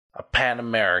A Pan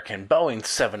American Boeing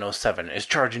 707 is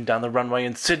charging down the runway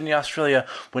in Sydney, Australia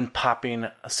when popping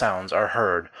sounds are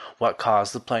heard. What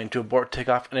caused the plane to abort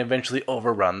takeoff and eventually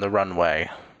overrun the runway?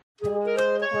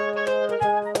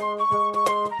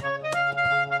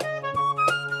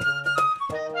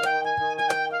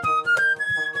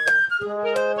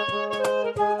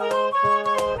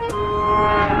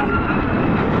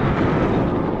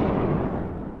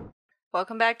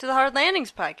 Welcome back to the Hard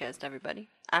Landings podcast, everybody.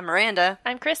 I'm Miranda.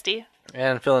 I'm Christy.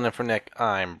 And filling in for Nick,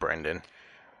 I'm Brendan.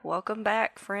 Welcome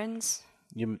back, friends.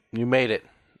 You made it.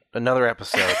 Another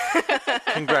episode.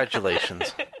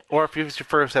 Congratulations. Or if it's your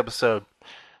first episode,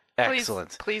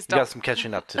 excellent. Please You don't. got some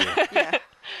catching up to do. Yeah.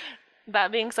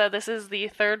 That being said, this is the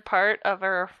third part of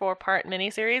our 4-part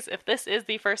miniseries. If this is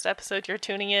the first episode you're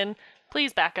tuning in,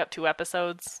 please back up 2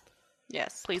 episodes.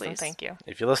 Yes, Please and thank you.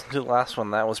 If you listened to the last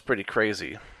one, that was pretty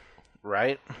crazy.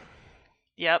 Right?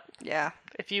 Yep. Yeah.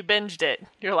 If you binged it,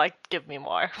 you're like, give me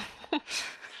more. I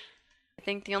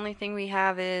think the only thing we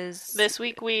have is... This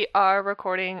week we are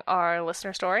recording our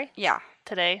listener story. Yeah.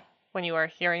 Today, when you are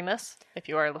hearing this, if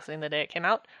you are listening the day it came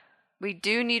out. We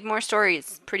do need more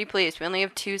stories. Pretty please. We only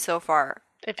have 2 so far.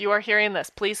 If you are hearing this,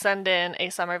 please send in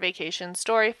a summer vacation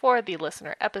story for the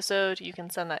listener episode. You can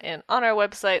send that in on our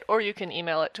website, or you can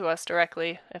email it to us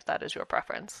directly if that is your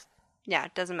preference. Yeah,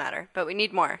 it doesn't matter. But we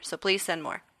need more, so please send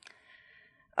more.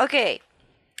 Okay.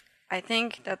 I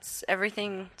think that's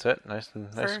everything That's it. Nice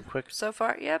and quick. so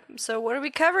far. Yep. So what are we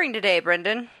covering today,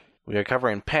 Brendan? We are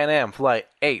covering Pan Am Flight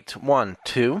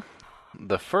 812.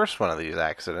 The first one of these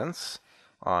accidents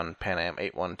on Pan Am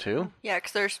 812. Yeah,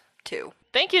 because there's 2.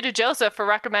 Thank you to Joseph for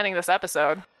recommending this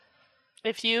episode.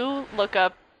 If you look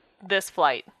up this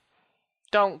flight,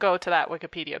 don't go to that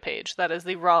Wikipedia page. That is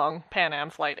the wrong Pan Am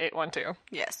Flight 812.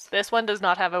 Yes. This one does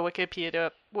not have a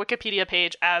Wikipedia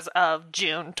page as of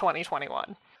June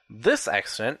 2021. This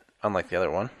accident, unlike the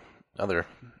other one, other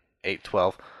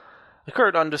 812,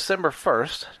 occurred on December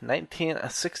 1st,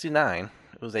 1969.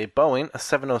 It was a Boeing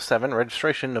 707,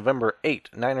 registration November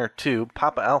 8, 902,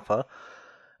 Papa Alpha.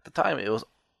 At the time, it was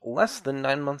less than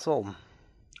 9 months old.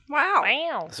 Wow.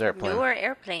 Wow. This airplane. Newer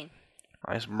airplane.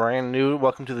 Nice, brand new.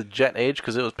 Welcome to the jet age,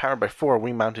 because it was powered by 4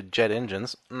 wing-mounted jet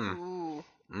engines. Ooh.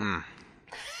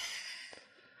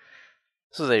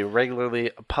 This is a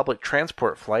regularly public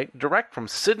transport flight, direct from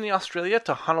Sydney, Australia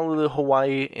to Honolulu,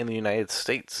 Hawaii in the United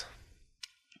States.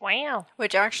 Wow.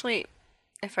 Which actually,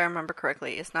 if I remember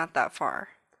correctly, is not that far.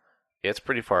 It's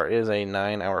pretty far. It is a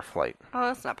 9-hour flight. Oh,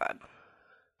 that's not bad.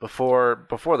 Before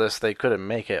this, they couldn't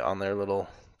make it on their little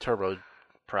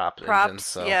turboprop engines.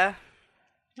 So. Yeah.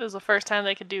 This was the first time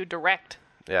they could do direct.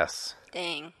 Yes.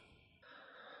 Dang.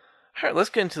 All right, let's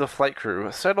get into the flight crew.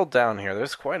 Settle down here.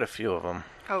 There's quite a few of them.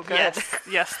 Oh, good.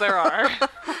 Yes, there are.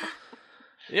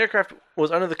 The aircraft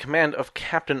was under the command of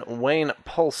Captain Wayne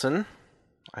Paulson.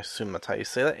 I assume that's how you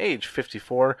say that. Age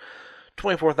 54,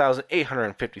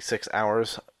 24,856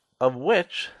 hours, of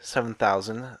which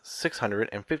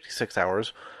 7,656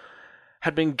 hours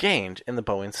had been gained in the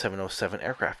Boeing 707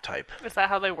 aircraft type. Is that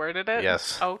how they worded it?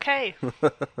 Yes. Okay.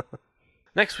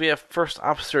 Next, we have First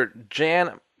Officer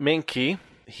Jan Minke.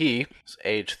 He was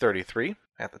age 33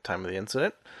 at the time of the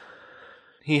incident.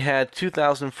 He had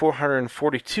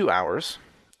 2,442 hours,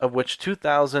 of which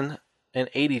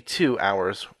 2,082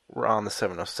 hours were on the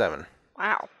 707.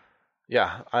 Wow.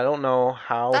 Yeah, I don't know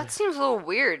how That seems a little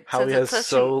weird. how he has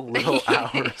so little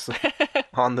hours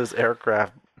on this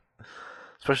aircraft,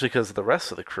 especially because the rest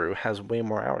of the crew has way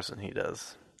more hours than he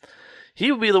does.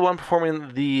 He will be the one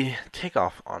performing the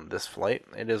takeoff on this flight.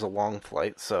 It is a long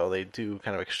flight, so they do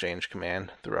kind of exchange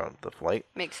command throughout the flight.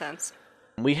 Makes sense.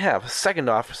 We have Second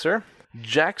Officer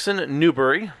Jackson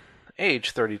Newbury,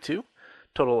 age 32,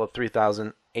 total of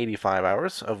 3,085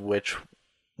 hours, of which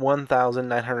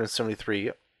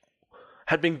 1,973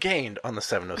 had been gained on the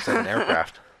 707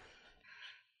 aircraft.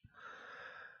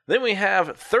 Then we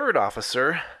have Third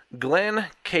Officer Glenn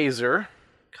Kaiser.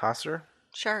 Kaiser?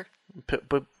 Sure.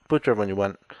 Whichever one you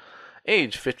want.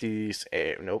 Age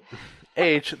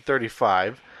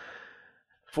 35.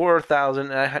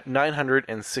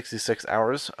 4,966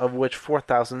 hours, of which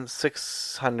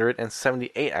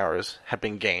 4,678 hours have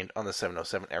been gained on the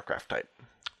 707 aircraft type.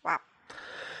 Wow.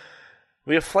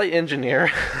 We have Flight Engineer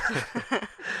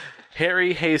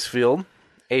Harry Haysfield,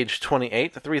 age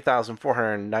 28,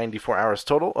 3,494 hours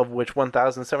total, of which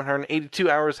 1,782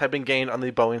 hours have been gained on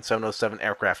the Boeing 707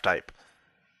 aircraft type.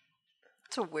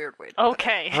 It's a weird way to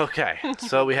Okay. Okay,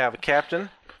 so we have a captain,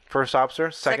 first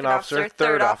officer, second officer,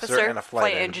 third officer, and a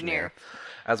flight engineer.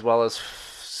 As well as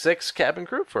 6 cabin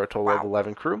crew for a total of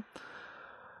 11 crew.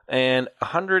 And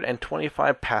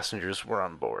 125 passengers were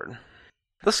on board.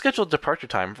 The scheduled departure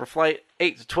time for Flight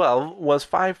 8 to 12 was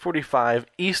 5:45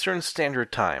 Eastern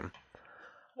Standard Time.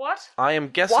 What? I am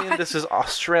guessing What? this is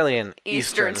Australian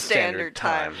Eastern Standard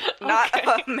Time.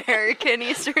 Not American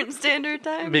Eastern Standard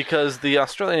Time? Because the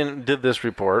Australians did this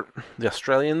report.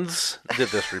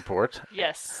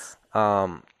 Yes.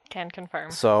 Um, Can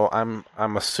confirm. so I'm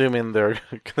assuming they're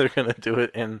gonna do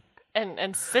it in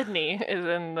And Sydney is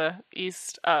in the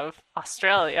east of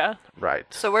Australia. right,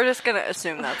 So we're just going to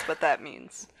assume that's what that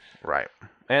means. right,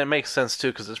 and it makes sense too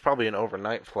because it's probably an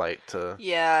overnight flight to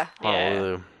Yeah.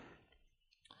 Honolulu.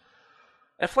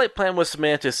 A flight plan was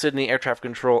submitted to Sydney Air Traffic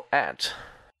Control at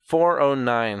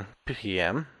 4:09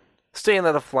 p.m., stating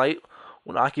that the flight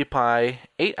would occupy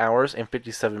 8 hours and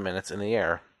 57 minutes in the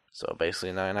air. So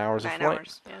basically 9 hours of 9 flight.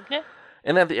 hours. Yeah. Yeah.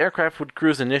 And that the aircraft would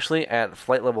cruise initially at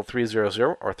flight level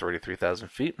 300 or 33,000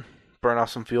 feet, burn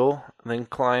off some fuel, then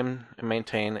climb and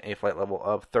maintain a flight level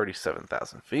of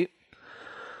 37,000 feet.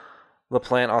 The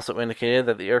plan also indicated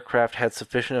that the aircraft had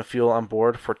sufficient fuel on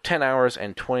board for 10 hours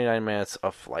and 29 minutes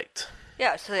of flight.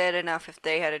 Yeah, so they had enough if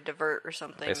they had to divert or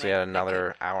something. Basically, they- had they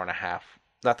another hour and a half.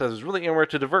 Not that there's really anywhere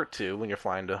to divert to when you're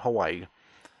flying to Hawaii. could-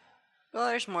 Well,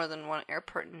 there's more than one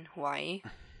airport in Hawaii.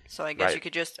 So I guess Right. you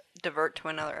could just divert to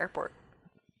another airport.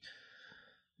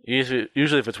 Usually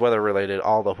if it's weather related,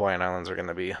 all the Hawaiian Islands are going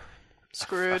to be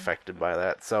Screwed. affected by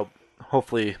that. So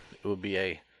hopefully it would be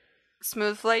a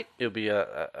Smooth flight?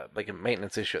 like a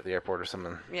maintenance issue at the airport or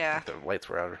something. Yeah. If the lights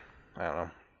were out. I don't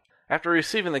know. After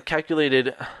receiving the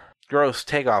calculated gross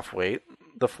takeoff weight,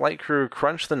 the flight crew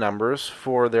crunched the numbers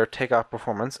for their takeoff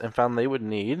performance and found they would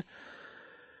need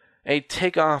a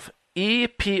takeoff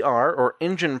EPR, or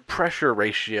engine pressure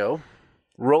ratio,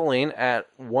 rolling at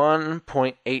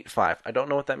 1.85. I don't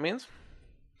know what that means.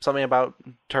 Something about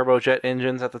turbojet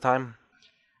engines at the time.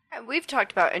 We've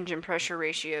talked about engine pressure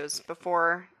ratios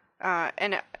before,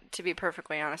 and to be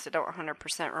perfectly honest, I don't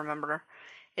 100% remember.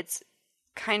 It's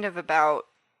kind of about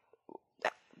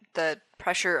the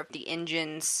pressure of the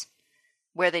engines,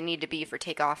 where they need to be for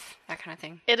takeoff, that kind of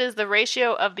thing. It is the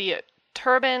ratio of the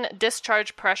turbine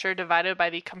discharge pressure divided by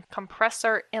the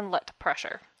compressor inlet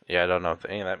pressure. Yeah, I don't know what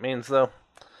any of that means, though.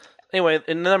 Anyway,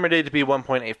 the number needed to be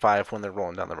 1.85 when they're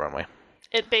rolling down the runway.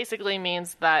 It basically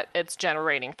means that it's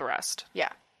generating thrust. Yeah.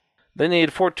 They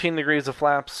need 14 degrees of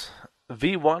flaps.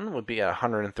 V1 would be at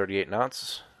 138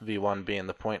 knots, V1 being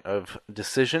the point of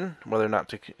decision, whether or not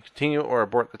to continue or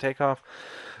abort the takeoff.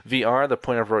 VR, the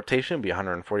point of rotation, would be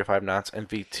 145 knots, and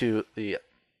V2, the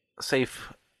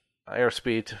safe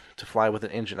airspeed to fly with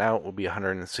an engine out, will be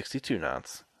 162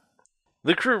 knots.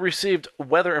 The crew received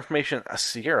weather information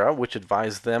Sierra, which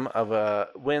advised them of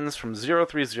winds from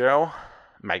 030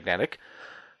 magnetic,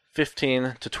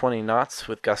 15 to 20 knots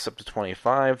with gusts up to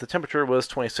 25. The temperature was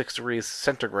 26 degrees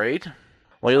centigrade.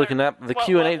 While you're looking up the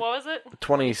Q&A, What was it?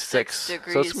 26. So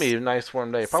it's going to be a nice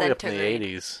warm day. Probably up in the Centigrade.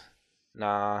 80s.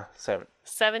 Nah, 7.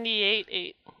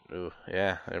 78.8. Ooh,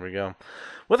 yeah, there we go.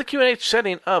 With a QNH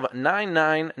setting of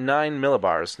 999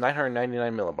 millibars,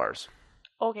 999 millibars.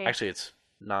 Okay. Actually, it's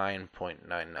 9.99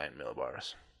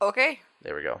 millibars. Okay.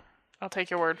 There we go. I'll take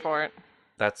your word for it.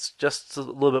 That's just a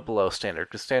little bit below standard,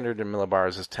 because standard in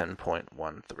millibars is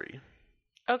 10.13.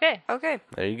 Okay. Okay.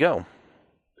 There you go.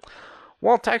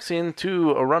 While taxiing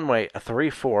to a runway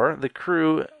 34, the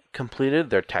crew completed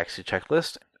their taxi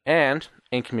checklist and,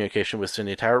 in communication with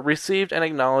Sydney Tower, received and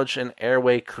acknowledged an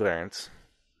airway clearance.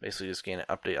 Basically just gain an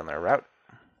update on their route.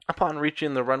 Upon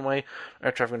reaching the runway,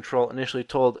 air traffic control initially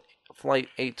told Flight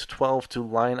 812 to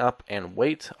line up and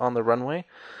wait on the runway,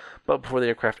 but before the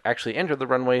aircraft actually entered the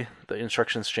runway, the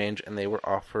instructions changed and they were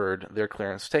offered their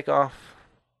clearance takeoff,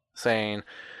 saying,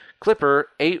 Clipper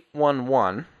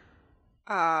 811,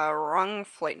 Wrong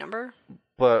flight number.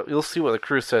 but you'll see what the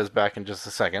crew says back in just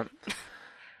a second.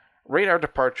 Radar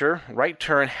departure, right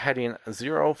turn heading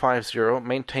 050,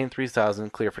 maintain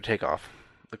 3000, clear for takeoff.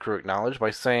 The crew acknowledged by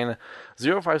saying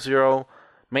 050,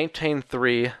 maintain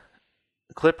 3,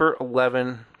 Clipper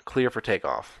 11, clear for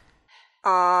takeoff.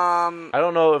 I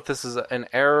don't know if this is an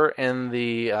error in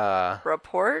the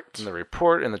Report.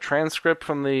 report, in the transcript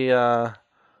from the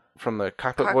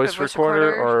cockpit voice voice recorder,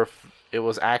 recorder. or if it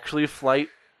was actually flight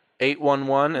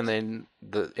 811, and then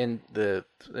the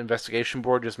investigation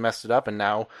board just messed it up, and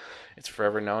now it's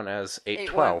forever known as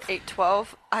 812.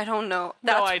 812. I don't know.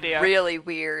 No That's idea. really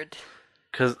weird.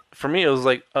 Because for me, it was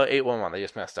like 811. They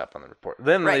just messed up on the report.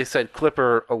 Then they Right. said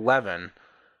Clipper 11,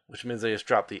 which means they just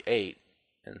dropped the 8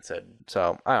 and said.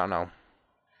 So I don't know.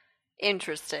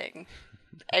 Interesting.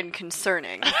 And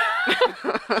concerning.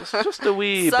 Just a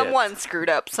wee Someone bit. screwed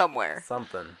up somewhere.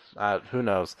 Something. Who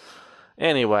knows?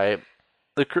 Anyway,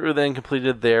 the crew then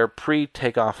completed their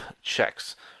pre-takeoff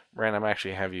checks. Rand, I'm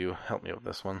actually have you help me with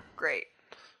this one. Great.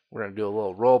 We're going to do a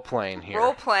little role playing here.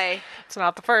 Role play. It's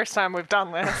not the first time we've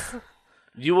done this.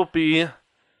 You will be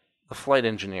the flight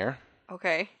engineer,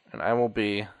 Okay. and I will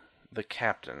be the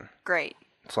captain Great.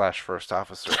 / first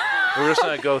officer. We're just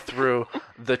going to go through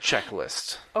the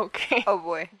checklist. Okay. Oh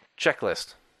boy.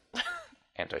 Checklist.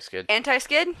 Anti-skid.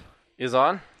 Anti-skid. Is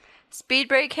on. Speed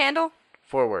brake handle.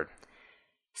 Forward.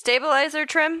 Stabilizer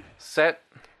trim. Set.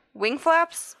 Wing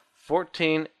flaps.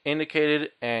 14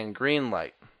 indicated and green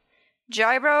light.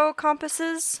 Gyro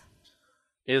compasses.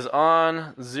 Is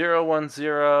on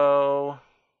 010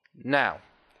 now.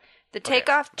 The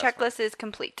takeoff that's checklist is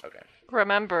complete. Okay.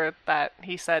 Remember that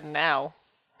he said now.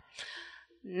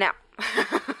 Now.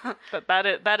 But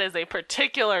that is a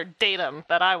particular datum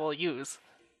that I will use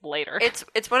later.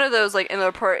 It's one of those, like, in the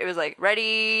report, it was like,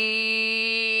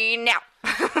 ready now.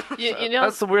 you know,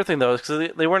 That's the weird thing, though,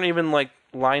 because they weren't even, like,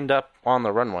 lined up on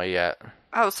the runway yet.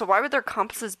 Oh, so why would their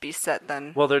compasses be set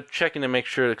then? Well, they're checking to make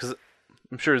sure, because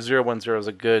I'm sure 010 is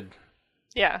a good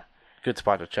yeah.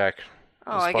 spot to check.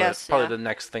 Oh, It's I guess, probably yeah. the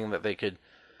next thing that they could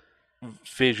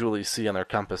visually see on their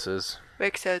compasses.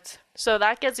 Makes sense. So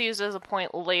that gets used as a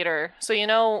point later. So you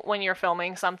know when you're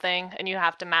filming something and you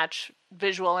have to match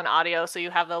visual and audio, so you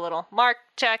have the little mark,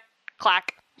 check,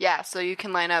 clack. Yeah, so you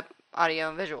can line up audio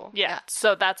and visual. Yeah.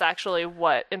 So that's actually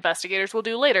what investigators will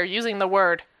do later, using the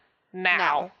word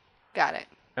now. Got it.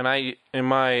 And I, in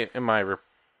my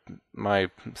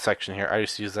section here, I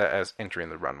just use that as entering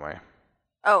the runway.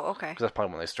 Oh, okay. Because that's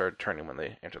probably when they start turning when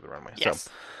they enter the runway. Yes.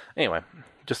 So, anyway,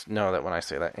 just know that when I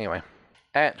say that. Anyway.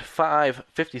 At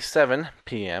 5:57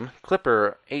 p.m.,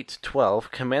 Clipper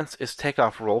 812 commenced its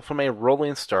takeoff roll from a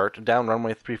rolling start down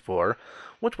runway 34,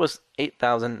 which was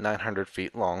 8,900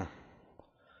 feet long.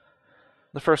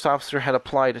 The first officer had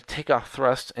applied takeoff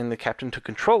thrust, and the captain took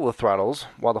control of the throttles,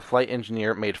 while the flight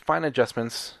engineer made fine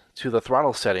adjustments to the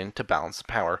throttle setting to balance the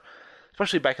power.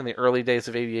 Especially back in the early days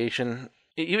of aviation,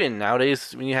 even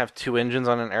nowadays, when you have two engines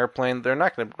on an airplane, they're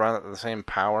not going to run at the same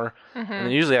power. Mm-hmm. And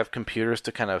they usually have computers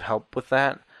to kind of help with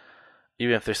that,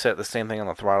 even if they set the same thing on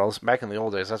the throttles. Back in the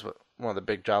old days, that's what one of the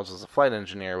big jobs as a flight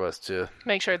engineer was, to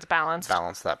make sure it's balanced.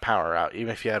 Balance that power out.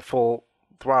 Even if you had full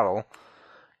throttle,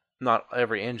 not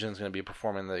every engine is going to be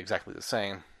performing exactly the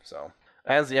same. So,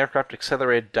 as the aircraft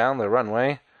accelerated down the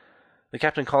runway, the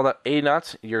captain called out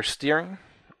ANOT, your steering,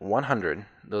 100.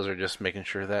 Those are just making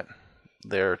sure that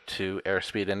their two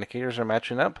airspeed indicators are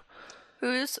matching up.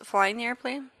 Who's flying the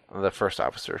airplane? The first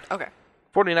officer. Okay.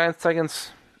 49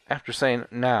 seconds after saying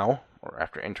now, or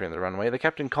after entering the runway, the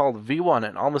captain called V1,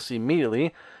 and almost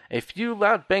immediately, a few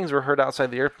loud bangs were heard outside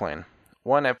the airplane.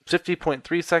 One at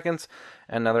 50.3 seconds,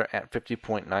 and another at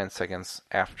 50.9 seconds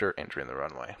after entering the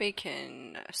runway. We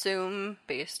can assume,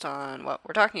 based on what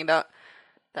we're talking about,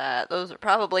 that those are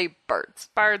probably birds.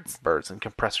 Birds and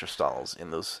compressor stalls in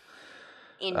those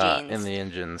Engines. in the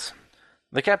engines.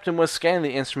 The captain was scanning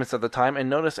the instruments at the time and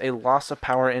noticed a loss of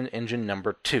power in engine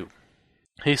number 2.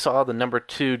 He saw the number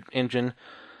 2 engine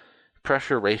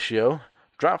pressure ratio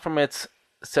drop from its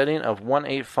setting of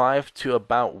 185 to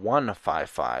about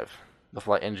 155. The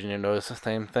flight engineer noticed the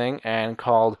same thing and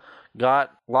called,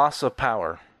 "Got loss of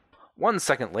power." 1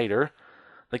 second later,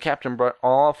 the captain brought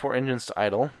all 4 engines to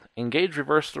idle, engaged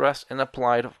reverse thrust, and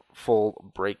applied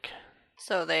full brake.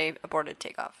 So they aborted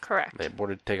takeoff. Correct. They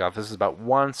aborted takeoff. This is about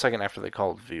 1 second after they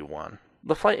called V1.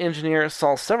 The flight engineer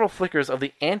saw several flickers of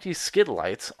the anti-skid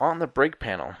lights on the brake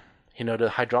panel. He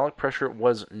noted hydraulic pressure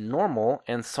was normal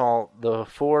and saw the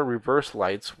 4 reverse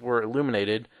lights were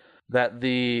illuminated, that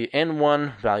the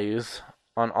N1 values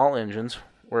on all engines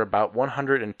were about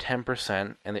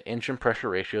 110%, and the engine pressure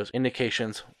ratios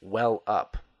indications well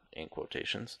up, in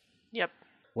quotations. Yep.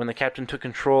 When the captain took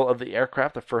control of the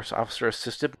aircraft, the first officer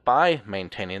assisted by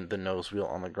maintaining the nose wheel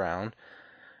on the ground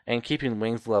and keeping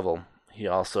wings level. He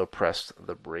also pressed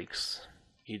the brakes.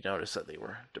 He noticed that they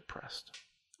were depressed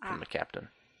from the captain.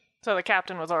 So the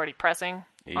captain was already pressing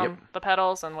on the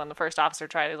pedals, and when the first officer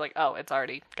tried, he's like, oh, it's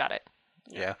already got it.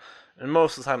 Yeah. And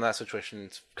most of the time in that situation,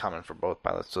 it's common for both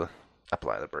pilots to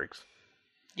apply the brakes.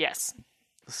 Yes.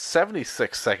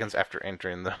 76 seconds after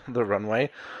entering the runway,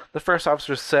 the first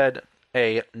officer said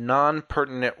a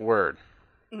non-pertinent word.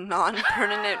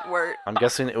 Non-pertinent word. I'm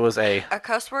guessing it was a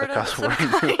cuss word. A cuss word.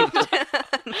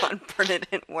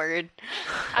 Non-pertinent word.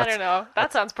 I don't know.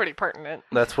 That sounds pretty pertinent.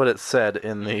 That's what it said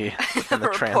in the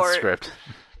transcript.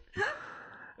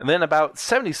 And then about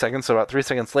 70 seconds, so about 3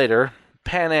 seconds later,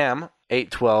 Pan Am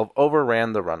 812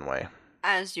 overran the runway.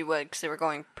 As you would, because they were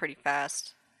going pretty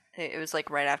fast. It was like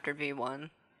right after V1.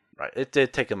 Right. It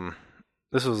did take them.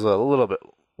 This was a little bit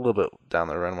down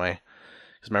the runway.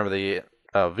 Because remember, the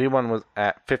V1 was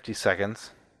at 50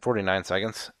 seconds. 49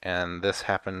 seconds, and this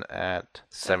happened at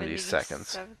 70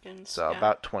 seconds. So yeah.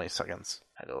 about 20 seconds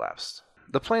had elapsed.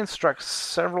 The plane struck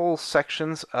several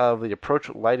sections of the approach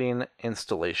lighting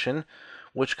installation,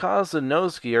 which caused the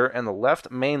nose gear and the left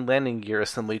main landing gear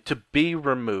assembly to be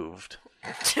removed.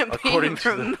 According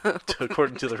to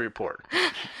the report.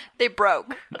 They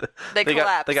broke. They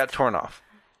collapsed. They got torn off.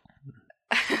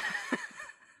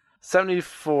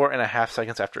 74 and a half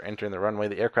seconds after entering the runway,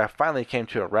 the aircraft finally came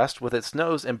to a rest with its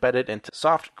nose embedded into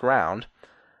soft ground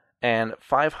and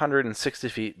 560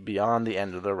 feet beyond the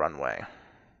end of the runway.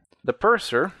 The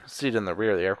purser, seated in the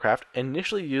rear of the aircraft,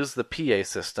 initially used the PA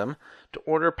system to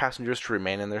order passengers to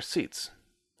remain in their seats.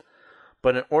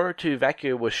 But an order to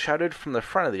evacuate was shouted from the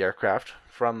front of the aircraft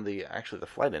from the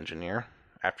flight engineer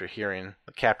after hearing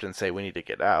the captain say, "We need to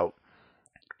get out."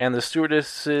 And the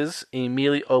stewardesses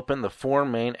immediately opened the 4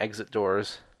 main exit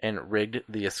doors and rigged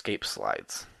the escape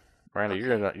slides. Miranda,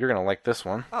 you're gonna like this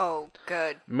one. Oh,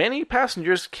 good. Many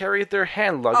passengers carried their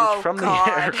hand luggage from the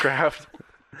aircraft,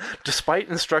 despite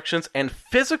instructions and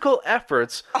physical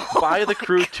efforts by the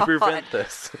crew to prevent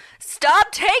this.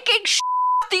 Stop taking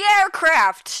off the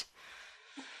aircraft!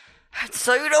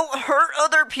 So you don't hurt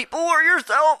other people or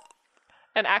yourself.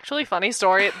 An actually funny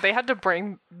story, they had to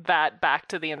bring that back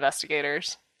to the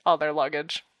investigators, all their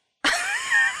luggage.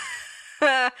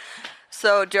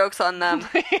 So, joke's on them.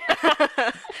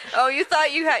 Oh, you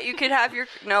thought you could have your...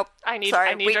 Nope. We need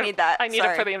that. I need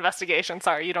it for the investigation.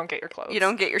 Sorry, you don't get your clothes. You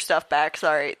don't get your stuff back,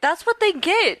 sorry. That's what they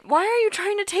get. Why are you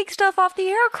trying to take stuff off the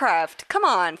aircraft? Come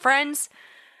on, friends.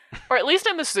 Or at least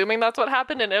I'm assuming that's what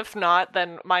happened, and if not,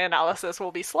 then my analysis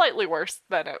will be slightly worse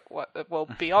than it will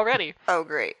be already. Oh,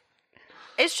 great.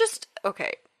 It's just...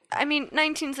 Okay. I mean,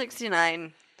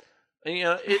 1969... You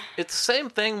know, it's the same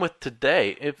thing with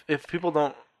today. If people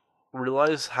don't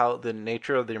realize how the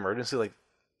nature of the emergency, like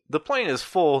the plane is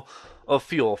full of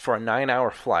fuel for a 9-hour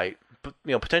flight, but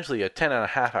potentially a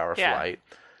 10.5-hour flight.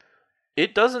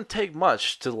 It doesn't take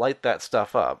much to light that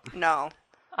stuff up. No.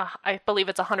 I believe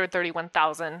it's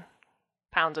 131,000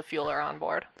 pounds of fuel are on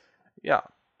board. Yeah,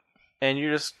 and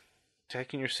you're just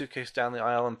taking your suitcase down the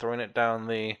aisle and throwing it down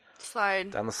the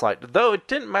slide. Though it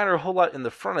didn't matter a whole lot in the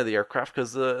front of the aircraft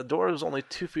because the door was only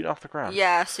 2 feet off the ground.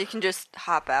 Yeah, so you can just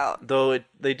hop out. Though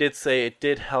they did say it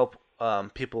did help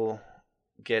people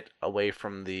get away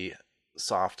from the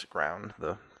soft ground,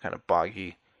 the kind of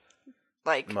boggy,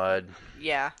 mud.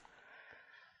 Yeah.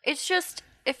 It's just,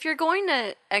 if you're going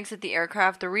to exit the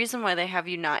aircraft, the reason why they have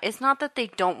you not, it's not that they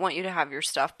don't want you to have your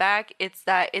stuff back, it's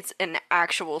that it's an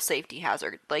actual safety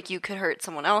hazard. Like, you could hurt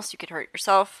someone else, you could hurt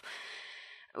yourself.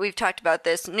 We've talked about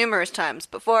this numerous times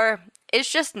before.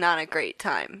 It's just not a great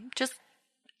time.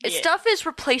 Stuff is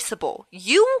replaceable.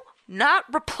 You, not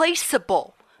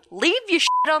replaceable. Leave your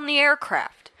shit on the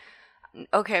aircraft.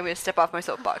 Okay, I'm going to step off my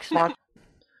soapbox now.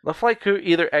 The flight crew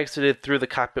either exited through the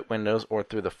cockpit windows or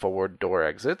through the forward door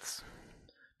exits.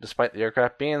 Despite the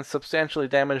aircraft being substantially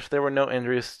damaged, there were no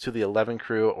injuries to the 11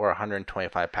 crew or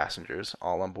 125 passengers.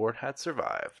 All on board had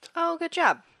survived. Oh, good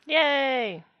job.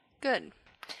 Yay! Good.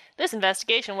 This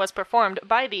investigation was performed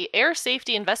by the Air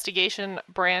Safety Investigation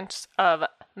Branch of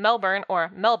Melbourne,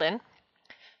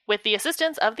 with the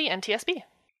assistance of the NTSB.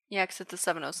 Yeah, because it's a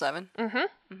 707.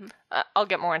 I'll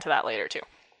get more into that later, too.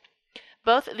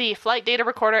 Both the flight data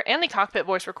recorder and the cockpit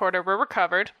voice recorder were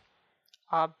recovered,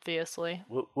 obviously.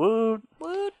 Woot.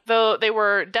 Though they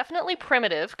were definitely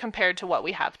primitive compared to what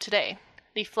we have today.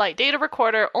 The flight data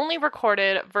recorder only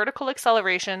recorded vertical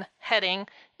acceleration, heading,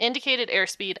 indicated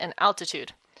airspeed, and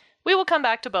altitude. We will come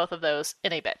back to both of those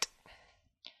in a bit.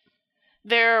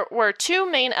 There were 2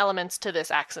 main elements to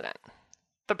this accident: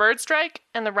 the bird strike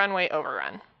and the runway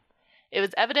overrun. It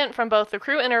was evident from both the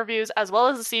crew interviews as well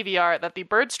as the CVR that the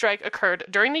bird strike occurred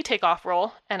during the takeoff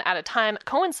roll and at a time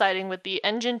coinciding with the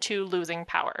engine 2 losing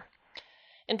power.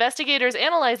 Investigators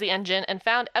analyzed the engine and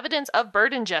found evidence of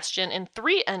bird ingestion in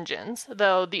 3 engines,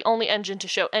 though the only engine to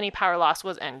show any power loss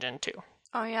was engine 2.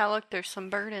 Oh yeah, look, there's some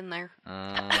bird in there.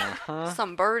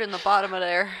 Some bird in the bottom of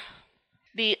there.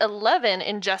 The 11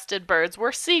 ingested birds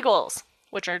were seagulls,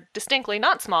 which are distinctly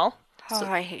not small. Oh,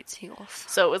 I hate seagulls.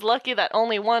 So it was lucky that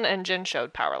only 1 engine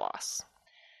showed power loss.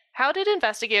 How did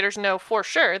investigators know for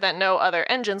sure that no other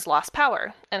engines lost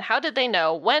power? And how did they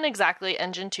know when exactly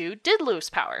engine 2 did lose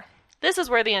power? This is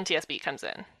where the NTSB comes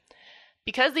in.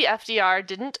 Because the FDR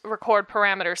didn't record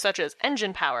parameters such as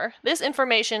engine power, this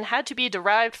information had to be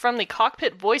derived from the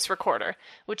cockpit voice recorder,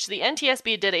 which the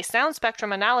NTSB did a sound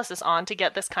spectrum analysis on to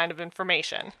get this kind of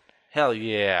information. Hell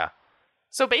yeah.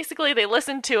 So basically they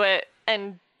listened to it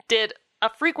and did a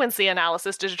frequency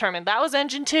analysis to determine that was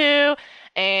engine 2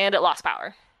 and it lost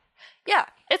power. Yeah,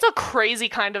 It's a crazy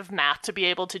kind of math to be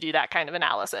able to do that kind of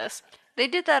analysis. They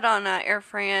did that on not Air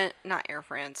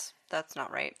France, that's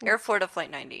not right, Air Florida Flight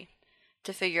 90,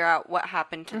 to figure out what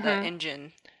happened to the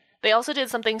engine. They also did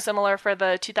something similar for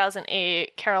the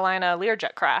 2008 Carolina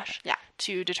Learjet crash. Yeah.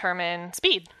 To determine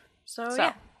speed. So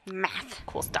yeah, math.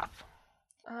 Cool stuff.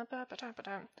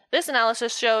 This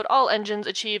analysis showed all engines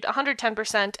achieved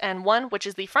 110% N1, which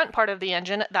is the front part of the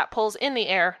engine that pulls in the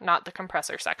air, not the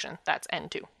compressor section. That's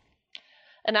N2.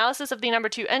 Analysis of the number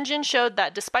 2 engine showed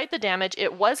that despite the damage,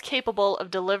 it was capable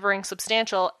of delivering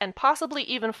substantial and possibly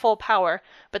even full power,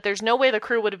 but there's no way the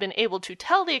crew would have been able to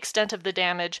tell the extent of the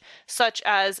damage, such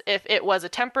as if it was a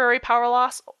temporary power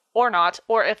loss or not,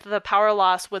 or if the power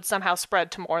loss would somehow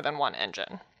spread to more than one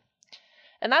engine.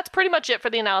 And that's pretty much it for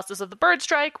the analysis of the bird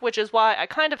strike, which is why I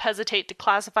kind of hesitate to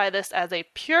classify this as a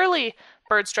purely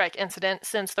bird strike incident,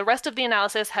 since the rest of the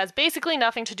analysis has basically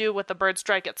nothing to do with the bird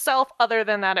strike itself, other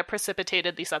than that it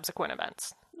precipitated the subsequent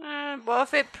events. Well,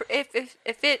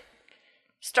 if it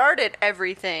started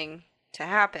everything to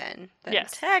happen, then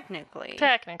Yes. technically,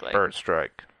 Bird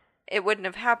strike. it wouldn't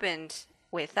have happened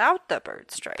without the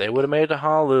bird strike. They would have made it to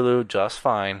Honolulu just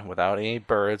fine without any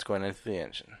birds going into the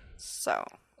engine. So,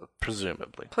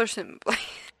 Presumably.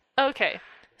 Okay,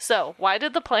 so why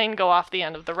did the plane go off the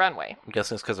end of the runway? I'm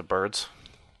guessing it's because of birds.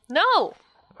 No!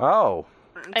 Oh.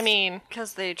 I mean,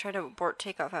 because they tried to abort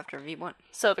takeoff after V1.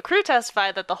 so the crew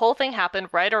testified that the whole thing happened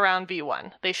right around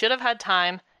V1. They should have had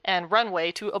time and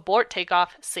runway to abort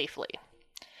takeoff safely.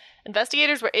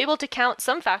 Investigators were able to count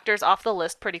some factors off the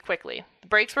list pretty quickly. The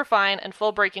brakes were fine and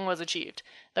full braking was achieved.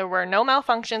 There were no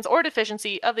malfunctions or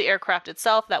deficiency of the aircraft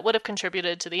itself that would have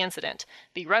contributed to the incident.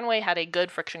 The runway had a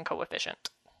good friction coefficient.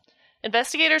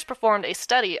 Investigators performed a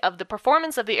study of the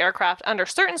performance of the aircraft under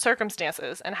certain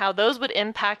circumstances and how those would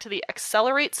impact the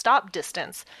accelerate stop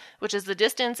distance, which is the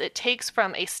distance it takes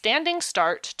from a standing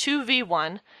start to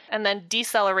V1 and then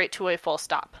decelerate to a full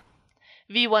stop.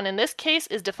 V1 in this case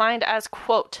is defined as,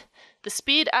 quote, the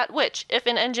speed at which, if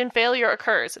an engine failure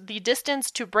occurs, the distance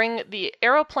to bring the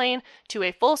aeroplane to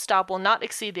a full stop will not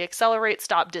exceed the accelerate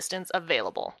stop distance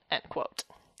available, end quote.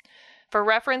 For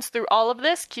reference through all of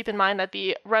this, keep in mind that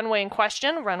the runway in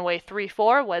question, runway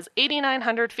 34, was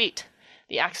 8,900 feet.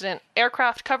 The accident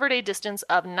aircraft covered a distance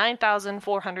of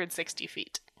 9,460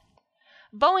 feet.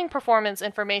 Boeing performance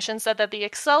information said that the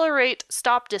accelerate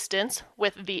stop distance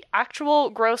with the actual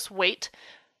gross weight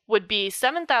would be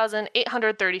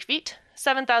 7,830 feet,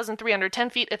 7,310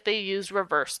 feet if they used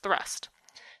reverse thrust.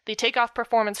 The takeoff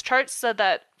performance charts said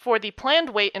that for the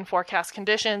planned weight in forecast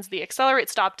conditions, the accelerate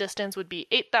stop distance would be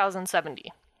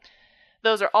 8,070.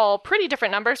 Those are all pretty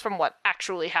different numbers from what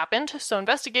actually happened, so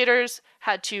investigators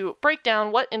had to break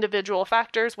down what individual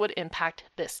factors would impact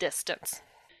this distance.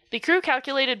 The crew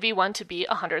calculated V1 to be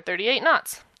 138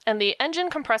 knots, and the engine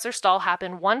compressor stall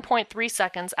happened 1.3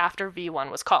 seconds after V1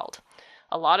 was called.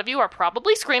 A lot of you are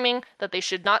probably screaming that they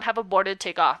should not have aborted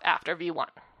takeoff after V1.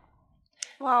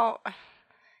 Well,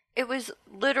 it was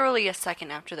literally a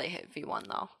second after they hit V1,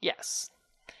 though. Yes.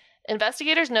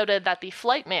 Investigators noted that the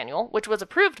flight manual, which was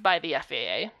approved by the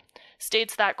FAA,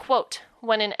 states that, quote,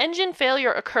 when an engine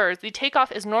failure occurs, the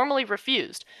takeoff is normally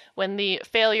refused when the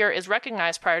failure is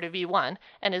recognized prior to V1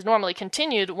 and is normally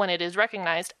continued when it is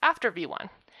recognized after V1.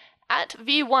 At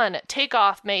V1,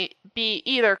 takeoff may be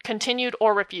either continued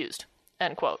or refused,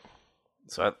 end quote.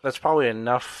 So that's probably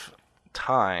enough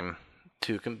time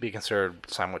to be considered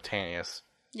simultaneous.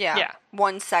 Yeah.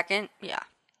 1 second, yeah.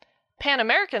 Pan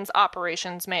American's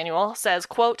operations manual says,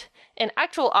 quote, in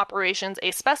actual operations,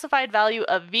 a specified value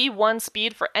of V1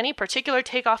 speed for any particular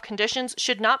takeoff conditions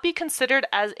should not be considered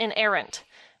as inerrant,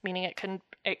 meaning it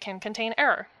can contain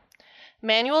error.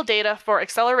 Manual data for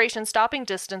acceleration stopping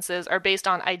distances are based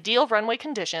on ideal runway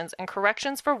conditions, and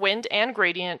corrections for wind and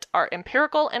gradient are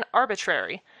empirical and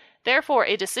arbitrary. Therefore,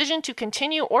 a decision to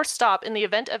continue or stop in the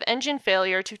event of engine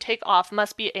failure to take off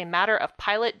must be a matter of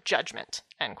pilot judgment,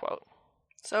 end quote.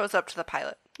 So it's up to the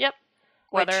pilot. Yep.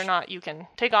 Whether or not you can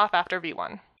take off after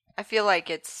V1. I feel like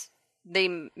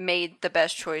they made the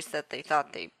best choice that they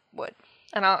thought they would.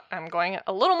 And I'm going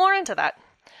a little more into that.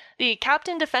 The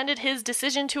captain defended his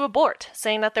decision to abort,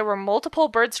 saying that there were multiple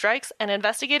bird strikes and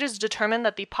investigators determined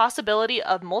that the possibility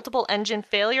of multiple engine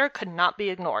failure could not be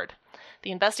ignored.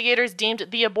 The investigators deemed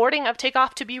the aborting of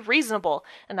takeoff to be reasonable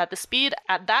and that the speed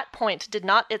at that point did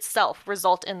not itself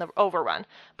result in the overrun,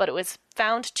 but it was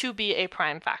found to be a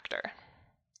prime factor.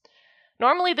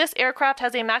 Normally, this aircraft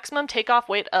has a maximum takeoff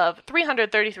weight of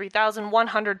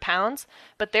 333,100 pounds,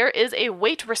 but there is a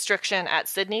weight restriction at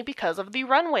Sydney because of the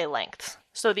runway lengths.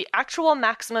 So the actual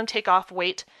maximum takeoff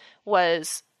weight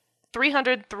was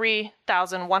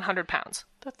 303,100 pounds,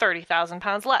 They're 30,000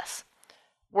 pounds less.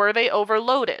 Were they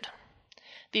overloaded?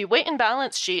 The weight and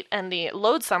balance sheet and the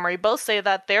load summary both say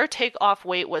that their takeoff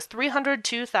weight was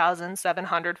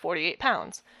 302,748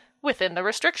 pounds, within the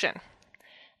restriction.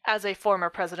 As a former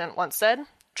president once said,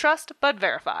 trust but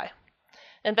verify.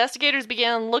 Investigators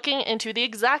began looking into the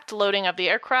exact loading of the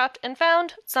aircraft and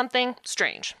found something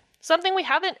strange. Something we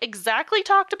haven't exactly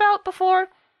talked about before,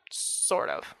 sort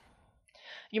of.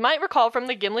 You might recall from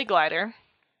the Gimli glider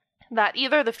that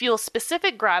either the fuel's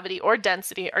specific gravity or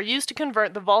density are used to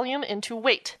convert the volume into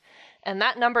weight, and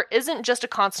that number isn't just a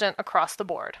constant across the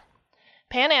board.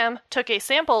 Pan Am took a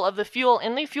sample of the fuel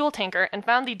in the fuel tanker and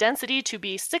found the density to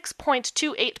be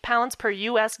 6.28 pounds per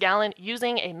U.S. gallon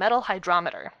using a metal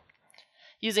hydrometer.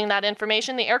 Using that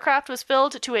information, the aircraft was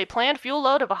filled to a planned fuel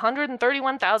load of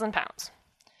 131,000 pounds.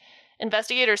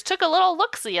 Investigators took a little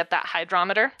look-see at that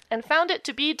hydrometer and found it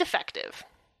to be defective.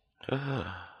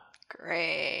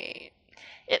 Great.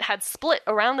 It had split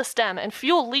around the stem and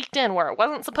fuel leaked in where it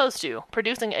wasn't supposed to,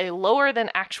 producing a lower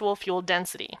than actual fuel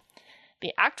density.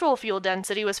 The actual fuel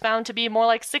density was found to be more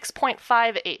like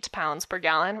 6.58 pounds per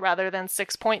gallon rather than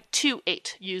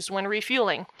 6.28 used when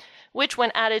refueling, which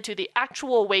when added to the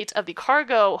actual weight of the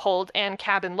cargo hold and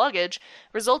cabin luggage,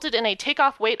 resulted in a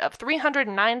takeoff weight of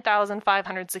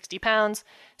 309,560 pounds,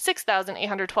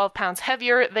 6,812 pounds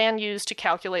heavier than used to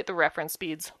calculate the reference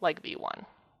speeds like V1.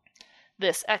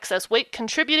 This excess weight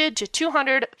contributed to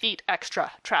 200 feet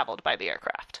extra traveled by the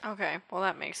aircraft. Okay, well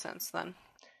that makes sense then.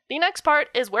 The next part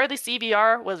is where the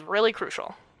CVR was really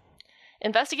crucial.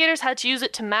 Investigators had to use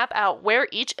it to map out where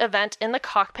each event in the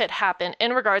cockpit happened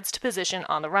in regards to position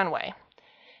on the runway.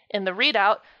 In the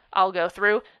readout, I'll go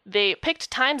through, they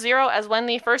picked time 0 as when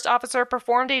the first officer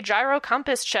performed a gyro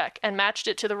compass check and matched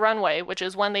it to the runway, which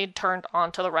is when they turned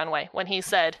onto the runway, when he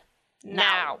said,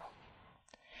 "Now."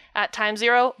 At time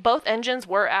 0, both engines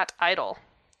were at idle.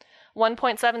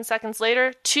 1.7 seconds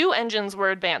later, 2 engines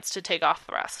were advanced to takeoff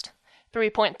thrust.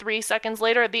 3.3 seconds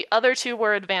later, the other 2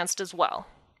 were advanced as well.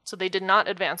 So they did not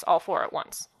advance all 4 at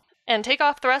once. And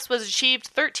takeoff thrust was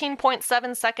achieved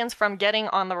 13.7 seconds from getting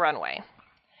on the runway.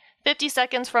 50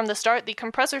 seconds from the start, the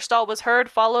compressor stall was heard,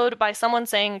 followed by someone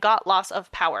saying got loss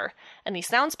of power, and the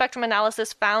sound spectrum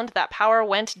analysis found that power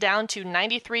went down to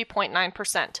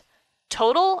 93.9%.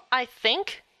 Total, I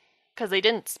think, because they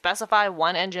didn't specify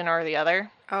one engine or the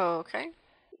other. Oh, okay.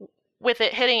 With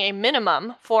it hitting a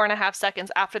minimum 4.5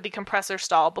 seconds after the compressor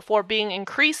stall before being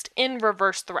increased in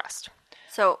reverse thrust.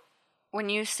 So, when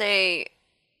you say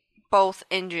both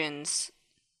engines,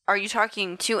 are you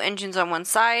talking 2 engines on one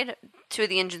side, 2 of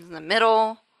the engines in the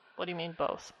middle? What do you mean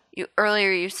both?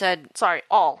 Earlier you said... Sorry,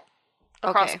 all.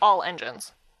 Across Okay. all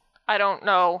engines. I don't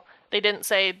know. They didn't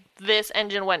say this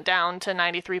engine went down to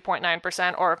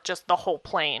 93.9% or if just the whole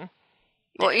plane.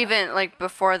 Well, even, like,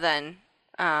 before then,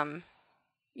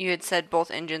 you had said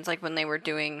both engines, like, when they were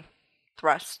doing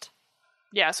thrust.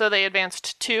 Yeah, so they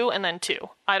advanced 2 and then 2.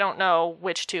 I don't know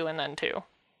which 2 and then 2.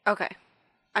 Okay.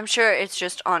 I'm sure it's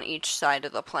just on each side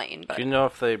of the plane, but... Do you know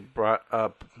if they brought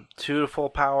up 2 to full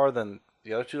power, then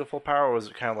the other 2 to full power, or was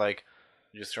it kind of like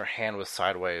just your hand was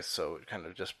sideways, so it kind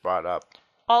of just brought up?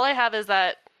 All I have is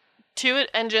that 2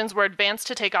 engines were advanced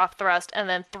to take off thrust, and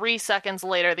then 3 seconds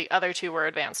later, the other 2 were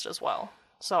advanced as well.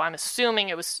 So I'm assuming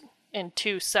it was in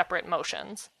 2 separate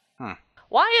motions.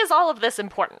 Why is all of this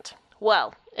important?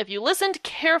 Well, if you listened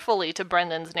carefully to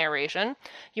Brendan's narration,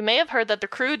 you may have heard that the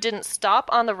crew didn't stop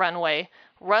on the runway,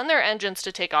 run their engines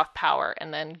to take off power,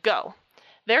 and then go.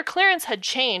 Their clearance had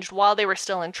changed while they were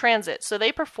still in transit, so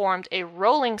they performed a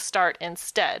rolling start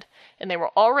instead, and they were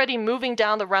already moving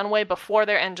down the runway before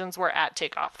their engines were at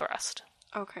takeoff thrust.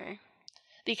 Okay.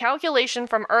 The calculation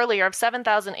from earlier of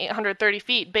 7,830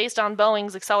 feet based on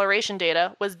Boeing's acceleration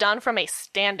data was done from a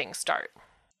standing start.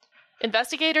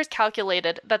 Investigators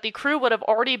calculated that the crew would have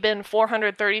already been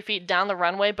 430 feet down the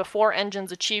runway before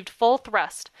engines achieved full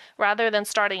thrust, rather than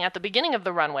starting at the beginning of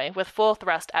the runway with full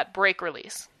thrust at brake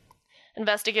release.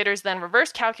 Investigators then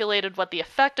reverse calculated what the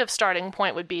effective starting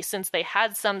point would be since they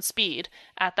had some speed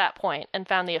at that point, and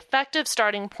found the effective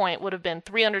starting point would have been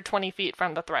 320 feet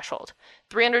from the threshold.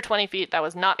 320 feet that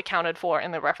was not accounted for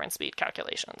in the reference speed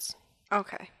calculations.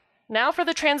 Okay. Now for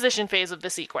the transition phase of the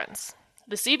sequence.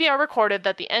 The CVR recorded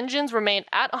that the engines remained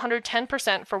at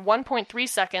 110% for 1.3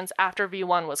 seconds after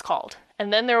V1 was called,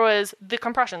 and then there was the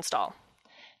compression stall.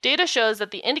 Data shows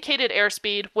that the indicated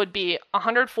airspeed would be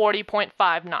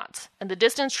 140.5 knots, and the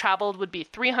distance traveled would be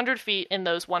 300 feet in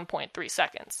those 1.3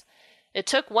 seconds. It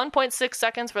took 1.6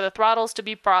 seconds for the throttles to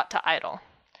be brought to idle.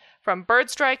 From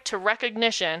bird strike to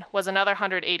recognition was another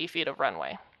 180 feet of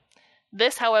runway.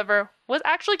 This, however, was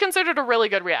actually considered a really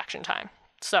good reaction time,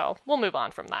 so we'll move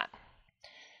on from that.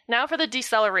 Now for the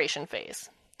deceleration phase.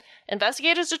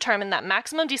 Investigators determined that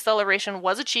maximum deceleration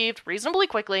was achieved reasonably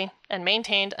quickly and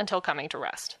maintained until coming to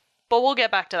rest. But we'll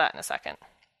get back to that in a second.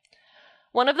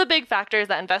 One of the big factors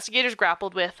that investigators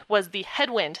grappled with was the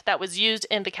headwind that was used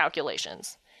in the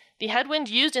calculations. The headwind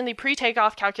used in the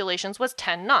pre-takeoff calculations was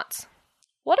 10 knots.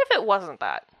 What if it wasn't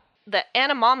that? The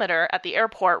anemometer at the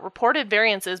airport reported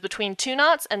variances between 2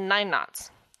 knots and 9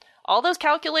 knots. All those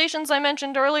calculations I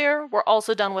mentioned earlier were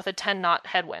also done with a 10-knot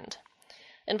headwind.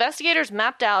 Investigators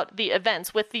mapped out the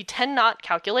events with the 10-knot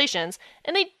calculations,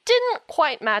 and they didn't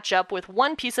quite match up with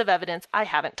one piece of evidence I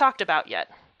haven't talked about yet.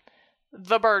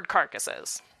 The bird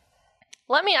carcasses.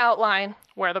 Let me outline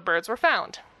where the birds were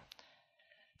found.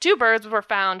 2 birds were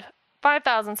found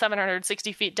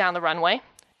 5,760 feet down the runway,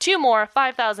 2 more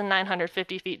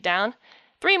 5,950 feet down,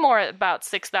 3 more at about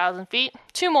 6,000 feet,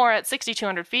 2 more at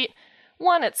 6,200 feet,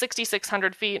 1 at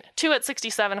 6,600 feet, 2 at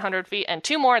 6,700 feet, and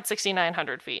 2 more at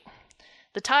 6,900 feet.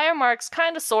 The tire marks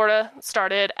sorta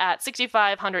started at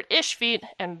 6,500-ish feet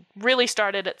and really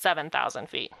started at 7,000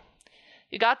 feet.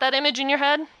 You got that image in your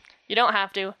head? You don't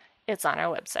have to. It's on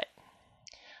our website.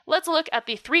 Let's look at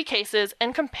the 3 cases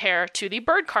and compare to the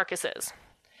bird carcasses.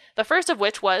 The first of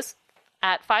which was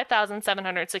at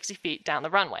 5,760 feet down the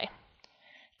runway.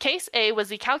 Case A was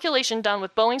the calculation done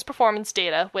with Boeing's performance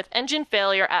data with engine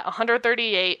failure at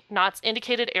 138 knots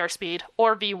indicated airspeed,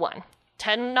 or V1,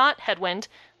 10-knot headwind,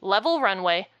 level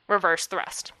runway, reverse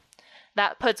thrust.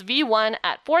 That puts V1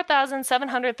 at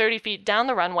 4,730 feet down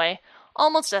the runway,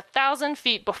 almost 1,000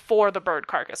 feet before the bird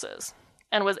carcasses,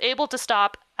 and was able to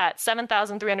stop at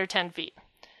 7,310 feet.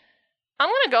 I'm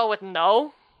going to go with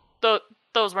no, though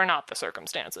those were not the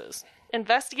circumstances.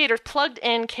 Investigators plugged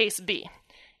in Case B.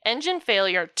 Engine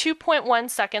failure 2.1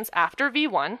 seconds after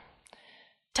V1,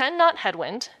 10-knot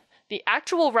headwind, the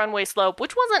actual runway slope,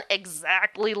 which wasn't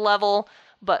exactly level,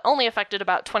 but only affected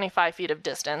about 25 feet of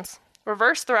distance,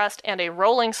 reverse thrust, and a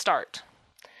rolling start.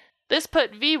 This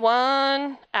put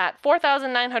V1 at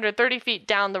 4,930 feet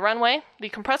down the runway, the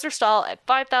compressor stall at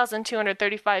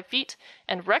 5,235 feet,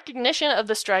 and recognition of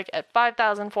the strike at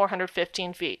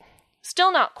 5,415 feet.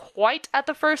 Still not quite at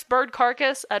the first bird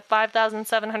carcass at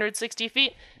 5,760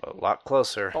 feet. A lot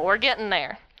closer. But we're getting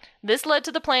there. This led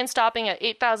to the plane stopping at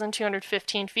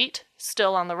 8,215 feet,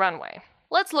 still on the runway.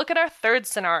 Let's look at our third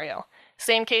scenario.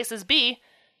 Same case as B,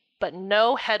 but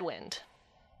no headwind.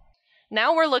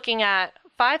 Now we're looking at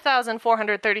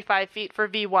 5,435 feet for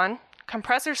V1,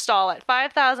 compressor stall at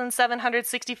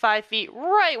 5,765 feet,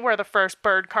 right where the first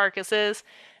bird carcass is,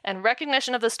 and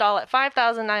recognition of the stall at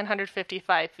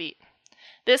 5,955 feet.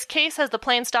 This case has the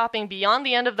plane stopping beyond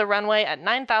the end of the runway at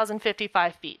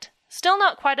 9,055 feet. Still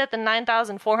not quite at the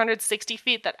 9,460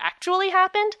 feet that actually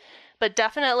happened, but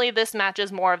definitely this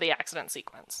matches more of the accident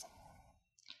sequence.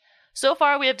 So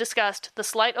far we have discussed the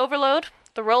slight overload,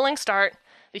 the rolling start,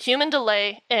 the human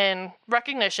delay in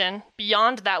recognition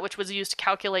beyond that which was used to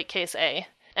calculate Case A,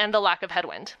 and the lack of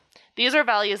headwind. These are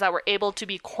values that were able to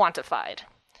be quantified.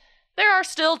 There are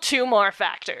still 2 more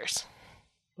factors.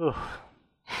 Oof.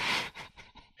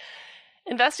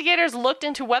 Investigators looked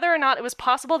into whether or not it was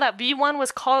possible that V1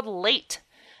 was called late,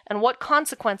 and what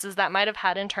consequences that might have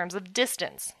had in terms of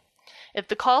distance. If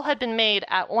the call had been made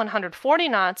at 140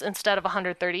 knots instead of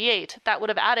 138, that would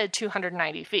have added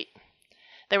 290 feet.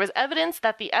 There was evidence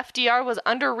that the FDR was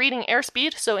under-reading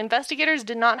airspeed, so investigators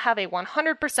did not have a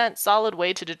 100% solid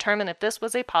way to determine if this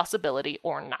was a possibility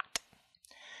or not.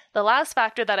 The last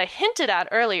factor that I hinted at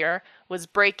earlier was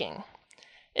braking.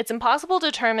 It's impossible to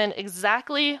determine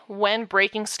exactly when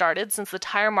braking started since the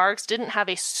tire marks didn't have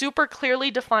a super clearly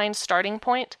defined starting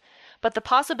point, but the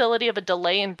possibility of a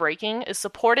delay in braking is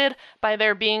supported by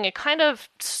there being a kind of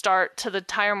start to the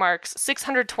tire marks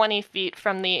 620 feet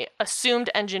from the assumed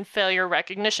engine failure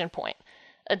recognition point.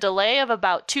 A delay of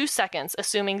about 2 seconds,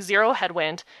 assuming 0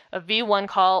 headwind, a V1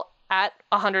 call at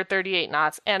 138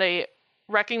 knots, and a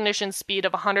recognition speed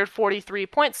of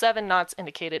 143.7 knots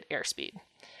indicated airspeed.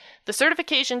 The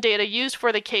certification data used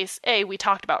for the Case A we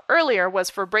talked about earlier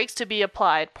was for brakes to be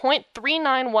applied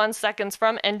 0.391 seconds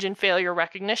from engine failure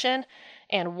recognition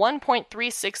and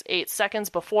 1.368 seconds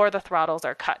before the throttles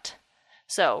are cut.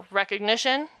 So,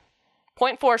 recognition,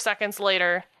 0.4 seconds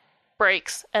later,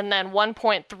 brakes, and then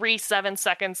 1.37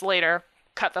 seconds later,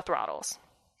 cut the throttles.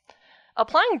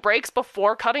 Applying brakes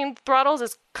before cutting the throttles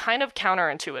is kind of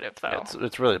counterintuitive, though.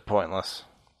 It's really pointless.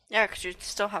 Yeah, because you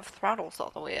still have throttles all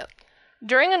the way up.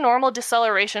 During a normal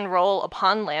deceleration roll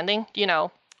upon landing, you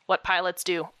know, what pilots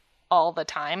do all the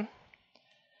time,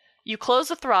 you close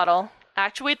the throttle,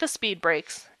 actuate the speed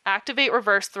brakes, activate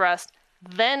reverse thrust,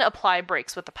 then apply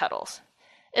brakes with the pedals.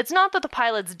 It's not that the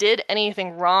pilots did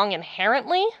anything wrong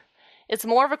inherently, It's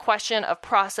more of a question of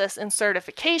process and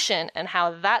certification and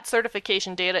how that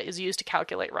certification data is used to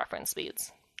calculate reference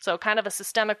speeds. So kind of a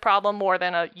systemic problem more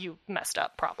than a you messed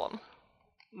up problem.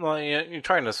 Well, you're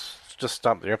trying to just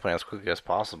stop the airplane as quickly as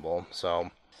possible, so...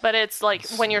 But it's like,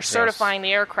 when you're Yes. certifying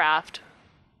the aircraft,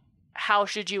 how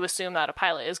should you assume that a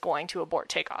pilot is going to abort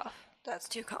takeoff? That's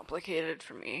too complicated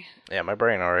for me. Yeah, my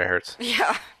brain already hurts.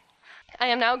 Yeah. I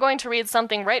am now going to read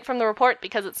something right from the report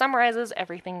because it summarizes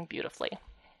everything beautifully.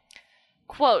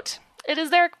 Quote, "It is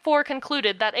therefore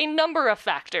concluded that a number of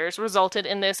factors resulted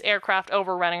in this aircraft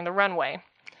overrunning the runway.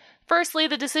 Firstly,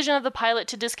 the decision of the pilot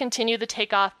to discontinue the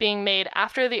takeoff being made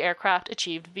after the aircraft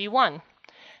achieved V1.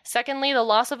 Secondly, the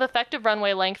loss of effective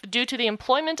runway length due to the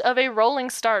employment of a rolling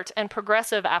start and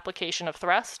progressive application of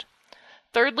thrust.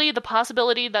 Thirdly, the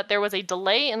possibility that there was a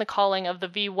delay in the calling of the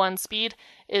V1 speed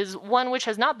is one which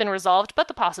has not been resolved, but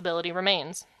the possibility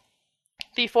remains.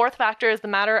 The fourth factor is the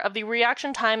matter of the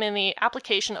reaction time in the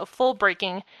application of full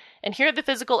braking, and here the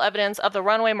physical evidence of the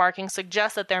runway marking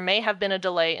suggests that there may have been a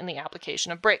delay in the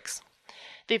application of brakes.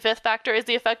 The fifth factor is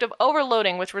the effect of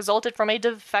overloading, which resulted from a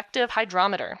defective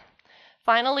hydrometer.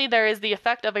 Finally, there is the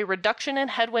effect of a reduction in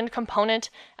headwind component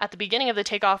at the beginning of the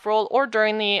takeoff roll or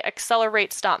during the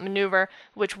accelerate stop maneuver,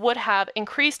 which would have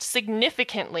increased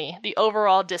significantly the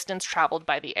overall distance traveled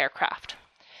by the aircraft.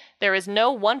 There is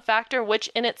no one factor which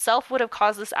in itself would have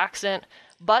caused this accident,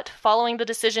 but following the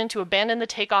decision to abandon the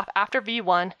takeoff after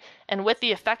V1, and with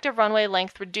the effective runway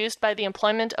length reduced by the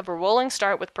employment of a rolling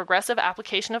start with progressive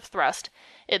application of thrust,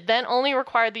 it then only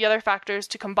required the other factors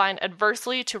to combine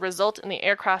adversely to result in the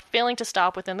aircraft failing to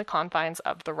stop within the confines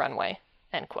of the runway."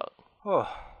 End quote.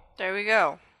 Oh, There we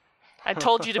go. I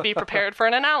told you to be prepared for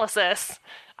an analysis.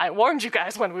 I warned you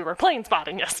guys when we were plane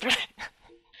spotting yesterday.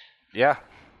 yeah.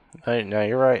 No,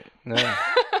 you're right. No.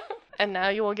 And now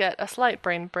you will get a slight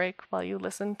brain break while you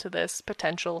listen to this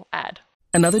potential ad.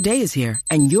 Another day is here,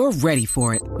 and you're ready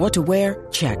for it. What to wear?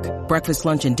 Check. Breakfast,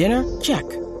 lunch, and dinner? Check.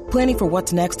 Planning for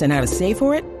what's next and how to save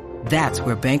for it? That's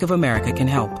where Bank of America can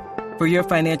help. For your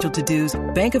financial to-dos,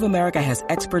 Bank of America has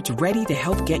experts ready to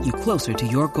help get you closer to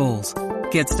your goals.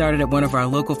 Get started at one of our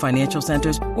local financial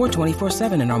centers or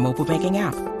 24/7 in our mobile banking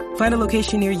app. Find a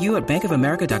location near you at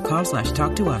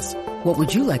bankofamerica.com/talktous. What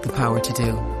would you like the power to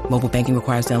do? Mobile banking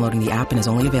requires downloading the app and is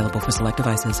only available for select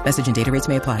devices. Message and data rates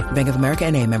may apply. Bank of America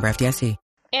N.A., member FDIC.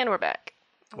 And we're back.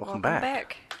 Welcome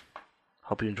back.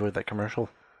 Hope you enjoyed that commercial.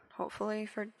 Hopefully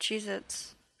for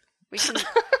Cheez-Its.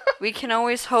 We can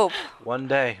always hope. One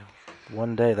day. That's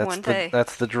One day.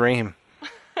 That's the dream.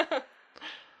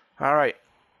 All right.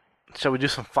 Shall we do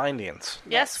some findings?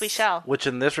 Yes, we shall. Which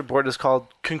in this report is called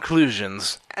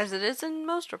conclusions. As it is in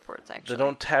most reports, actually. They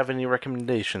don't have any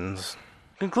recommendations.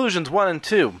 Conclusions 1 and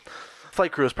 2.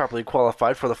 Flight crew is properly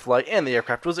qualified for the flight and the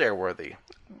aircraft was airworthy.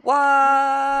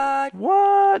 What?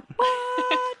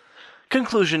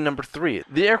 Conclusion number 3.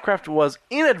 The aircraft was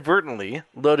inadvertently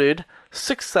loaded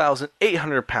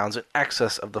 6,800 pounds in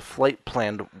excess of the flight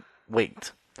planned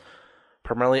weight,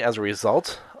 primarily as a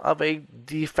result of a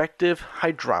defective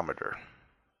hydrometer.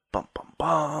 Bum bum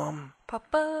bum.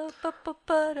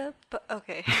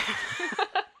 Okay.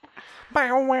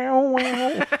 Bow, wow,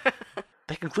 wow.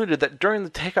 They concluded that during the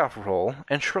takeoff roll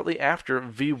and shortly after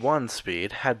V1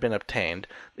 speed had been obtained,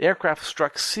 the aircraft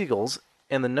struck seagulls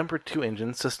and the number 2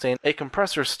 engine sustained a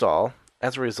compressor stall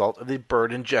as a result of the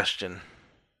bird ingestion.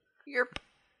 Yerp.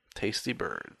 Tasty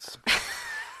birds.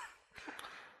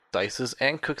 Dices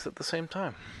and cooks at the same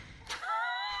time.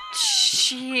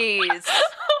 Jeez.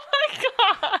 Oh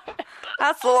my god!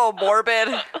 That's a little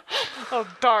morbid. Oh,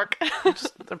 dark. They're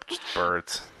just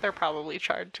birds. They're probably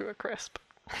charred to a crisp.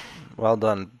 Well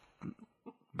done,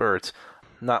 birds.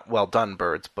 Not well done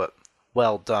birds, but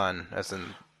well done, as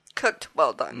in Cooked,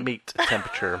 well done. meat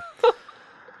temperature.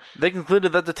 They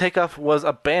concluded that the takeoff was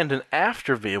abandoned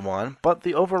after V1, but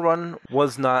the overrun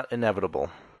was not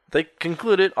inevitable. They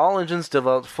concluded all engines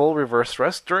developed full reverse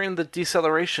thrust during the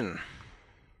deceleration.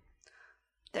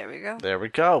 There we go. There we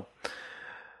go.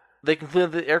 They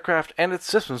concluded the aircraft and its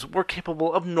systems were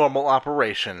capable of normal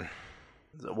operation.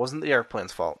 It wasn't the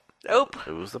airplane's fault. Nope.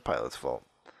 It was the pilot's fault.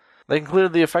 They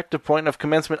concluded the effective point of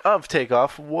commencement of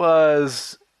takeoff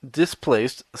was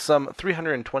displaced some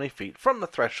 320 feet from the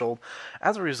threshold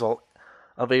as a result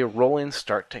of a rolling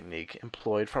start technique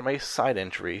employed from a side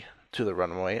entry to the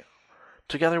runway,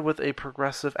 together with a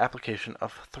progressive application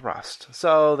of thrust.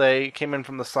 So they came in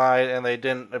from the side and they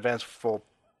didn't advance full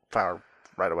power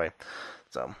right away.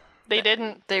 So They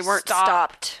didn't. They weren't stop.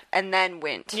 stopped and then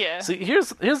went. Yeah. see, here's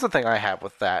the thing I have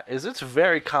with that is it's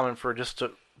very common for just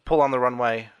to pull on the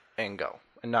runway and go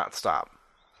and not stop.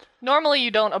 Normally, you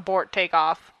don't abort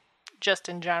takeoff, just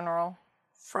in general.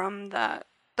 from that.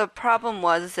 The problem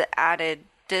was it added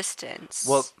distance.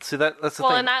 Well, see, that's the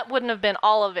Well, thing. and that wouldn't have been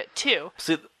all of it, too.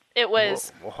 See, It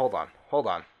was well, hold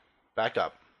on. Back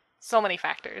up. so many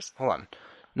factors. Hold on.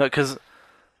 No, because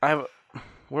I have...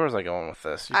 Where was I going with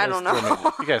this? I don't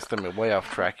know. You guys threw me way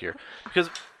off track here. Because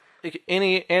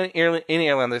any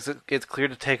airline that gets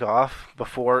cleared to take off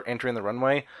before entering the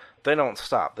runway, they don't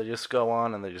stop. They just go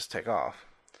on and they just take off.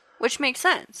 Which makes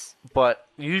sense. But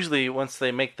usually once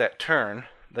they make that turn,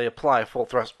 they apply full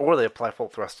thrust, or they apply full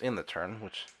thrust in the turn,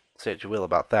 which say what you will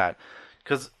about that.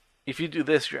 Because if you do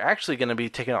this, you're actually going to be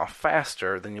taking off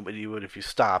faster than you would if you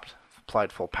stopped,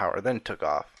 applied full power, then took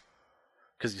off.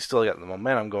 Because you still got the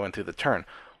momentum going through the turn.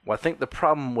 Well, I think the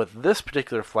problem with this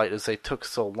particular flight is they took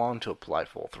so long to apply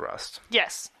full thrust.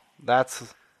 Yes.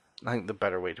 That's, I think, the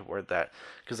better way to word that.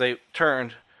 Because they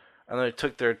turned, and then they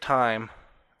took their time,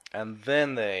 and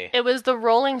then they... It was the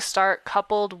rolling start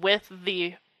coupled with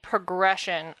the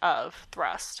progression of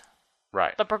thrust.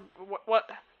 Right.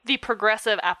 The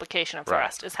progressive application of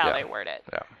thrust is how Yeah. they word it.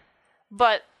 Yeah.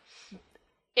 But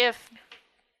if,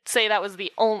 say, that was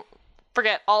the only...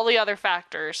 Forget all the other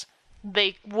factors,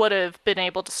 they would have been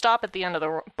able to stop at the end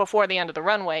of before the end of the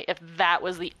runway if that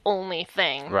was the only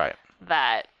thing Right.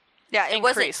 that Yeah, it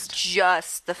increased. wasn't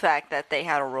just the fact that they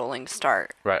had a rolling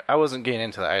start. Right. I wasn't getting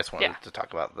into that. I just wanted Yeah. to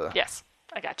talk about the Yes,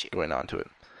 I got you. going on to it.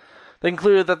 They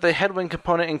concluded that the headwind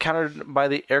component encountered by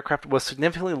the aircraft was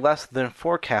significantly less than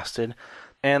forecasted,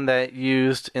 and that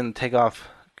used in takeoff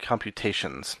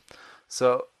computations.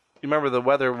 So you remember the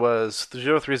weather was the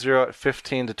 030 at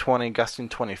 15 to 20, gusting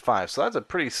 25. So that's a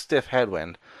pretty stiff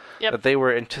headwind that they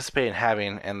were anticipating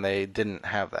having, and they didn't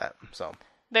have that. So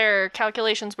Their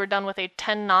calculations were done with a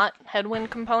 10-knot headwind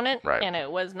component, Right. and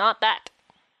it was not that.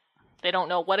 They don't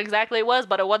know what exactly it was,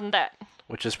 but it wasn't that.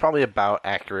 which is probably about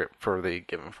accurate for the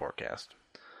given forecast.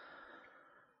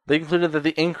 They concluded that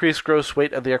the increased gross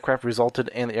weight of the aircraft resulted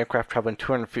in the aircraft traveling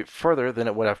 200 feet further than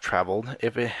it would have traveled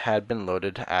if it had been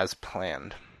loaded as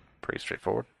planned. Pretty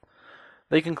straightforward.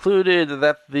 They concluded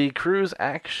that the crew's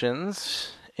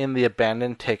actions in the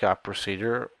abandoned takeoff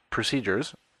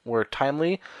procedures were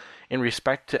timely in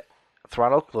respect to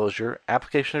throttle closure,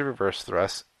 application of reverse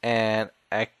thrust, and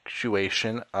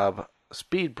actuation of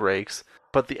speed brakes,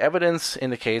 but the evidence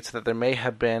indicates that there may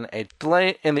have been a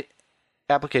delay in the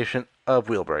application of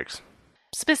wheel brakes.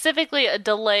 Specifically, a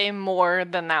delay more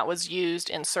than that was used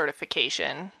in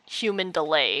certification, human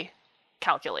delay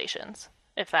calculations,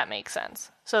 if that makes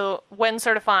sense. So when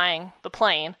certifying the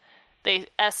plane, they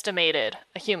estimated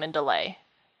a human delay,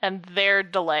 and their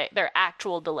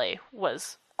actual delay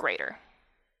was greater.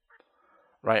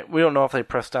 Right. We don't know if they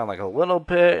pressed down like a little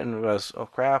bit and it was, oh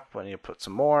crap, when you put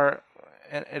some more.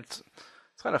 And it's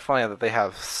kind of funny that they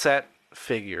have set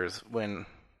figures when,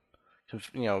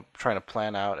 trying to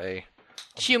plan out a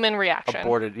Human reaction.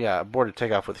 aborted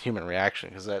takeoff with human reaction,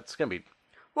 because that's going to be...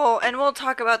 Well, and we'll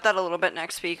talk about that a little bit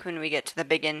next week when we get to the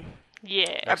big one. Yeah.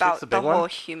 Next About week's the the big one? whole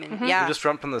human. We Yeah. just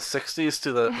jumped from the 60s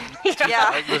to the...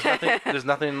 Yeah. There's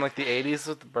nothing like the 80s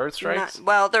with the bird strikes?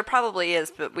 Well, there probably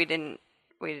is, but we didn't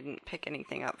pick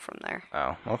anything up from there.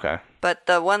 Oh, okay. But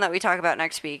the one that we talk about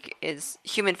next week is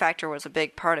human factor was a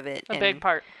big part of it. A big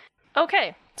part.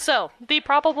 Okay, so the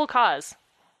probable cause,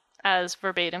 as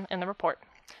verbatim in the report.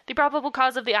 The probable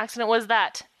cause of the accident was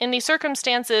that, in the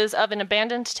circumstances of an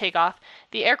abandoned takeoff,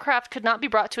 the aircraft could not be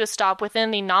brought to a stop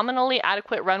within the nominally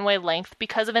adequate runway length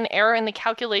because of an error in the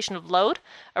calculation of load,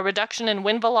 a reduction in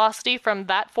wind velocity from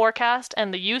that forecast,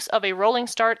 and the use of a rolling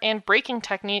start and braking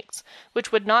techniques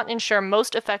which would not ensure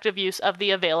most effective use of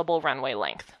the available runway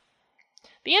length.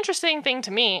 The interesting thing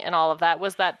to me in all of that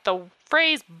was that the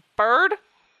phrase bird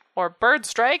or bird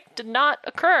strike did not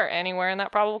occur anywhere in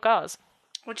that probable cause.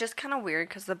 Which is kind of weird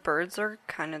because the birds are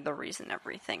kind of the reason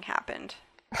everything happened.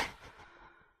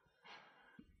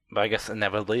 But I guess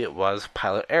inevitably it was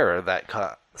pilot error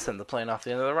that sent the plane off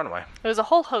the end of the runway. It was a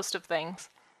whole host of things.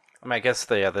 I mean, I guess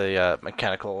the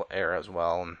mechanical error as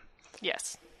well. And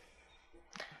Yes.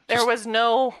 There was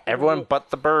no... everyone but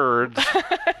the birds.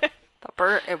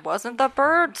 It wasn't the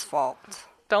bird's fault.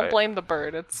 Don't Right. blame the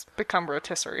bird. It's become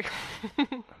rotisserie.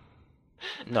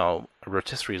 No, a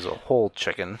rotisserie is a whole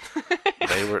chicken.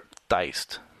 They were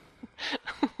diced.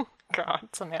 God,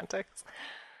 semantics.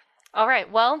 All right,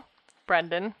 well,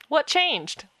 Brendan, what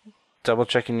changed? Double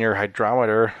checking your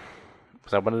hydrometer.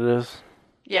 Is that what it is?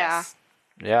 Yes.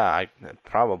 Yeah,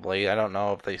 probably. I don't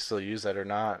know if they still use that or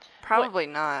not. Probably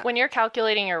not. When you're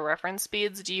calculating your reference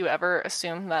speeds, do you ever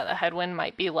assume that a headwind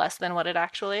might be less than what it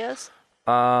actually is?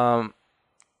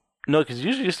 No, because you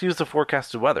usually just use the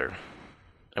forecasted weather.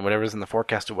 And whatever's in the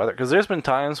forecasted weather. Because there's been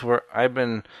times where I've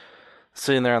been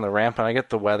sitting there on the ramp and I get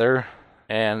the weather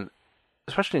And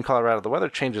especially in Colorado, the weather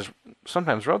changes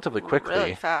sometimes relatively quickly.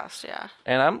 Really fast, yeah.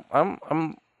 And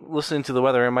I'm listening to the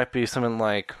weather. It might be something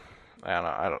like,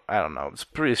 I don't know. It's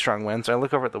pretty strong winds. I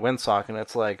look over at the windsock and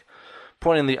it's like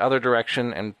pointing the other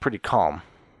direction and pretty calm.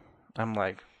 I'm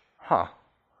like, huh,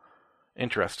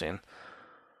 interesting.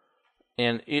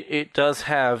 And it does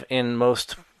have in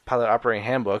most pilot operating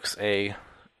handbooks to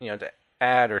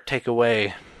add or take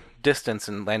away distance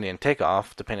in landing and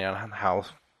takeoff depending on how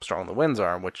strong the winds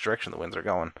are and which direction the winds are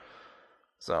going.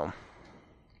 So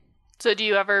do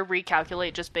you ever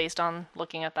recalculate just based on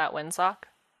looking at that windsock?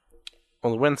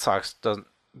 Well, the windsock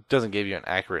doesn't give you an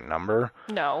accurate number.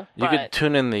 No, you could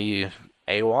tune in the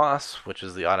AWOS, which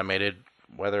is the automated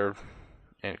weather,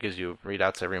 and it gives you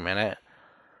readouts every minute.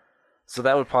 So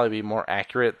that would probably be more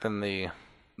accurate than the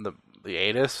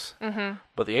ATIS. Mm-hmm.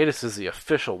 But the ATIS is the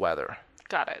official weather.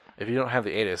 Got it. If you don't have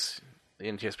the ATIS, the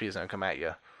NTSB is going to come at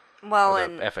you. Well, or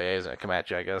the FAA is going to come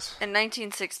at you, I guess. In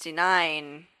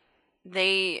 1969,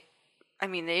 they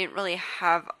didn't really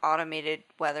have automated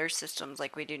weather systems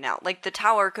like we do now. Like, the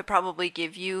tower could probably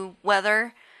give you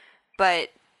weather, but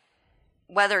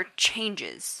weather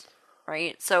changes,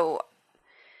 right? So,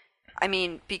 I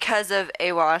mean, because of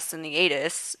AWOS and the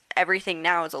ATIS, everything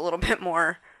now is a little bit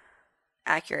more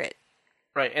accurate.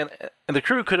 Right, and the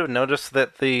crew could have noticed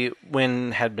that the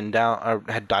wind had been down or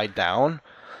had died down,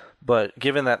 but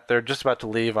given that they're just about to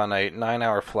leave on a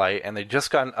 9-hour flight and they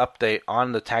just got an update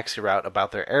on the taxi route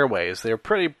about their airways, they're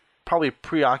probably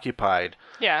preoccupied.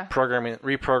 Yeah.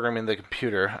 Reprogramming the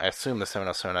computer. I assume the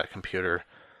 707 computer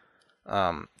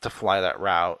to fly that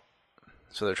route.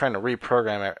 So they're trying to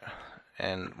reprogram it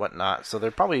and whatnot. So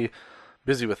they're probably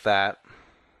busy with that.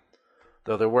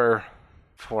 Though there were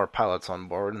 4 pilots on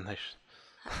board, and they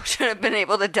should have been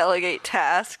able to delegate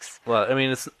tasks. Well, I mean,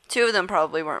 it's 2 of them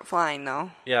probably weren't flying though.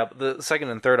 Yeah, the second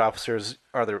and third officers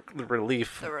are the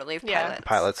relief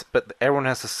pilots. But everyone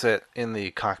has to sit in the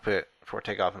cockpit for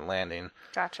takeoff and landing.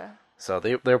 Gotcha. So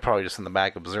they're probably just in the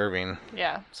back observing.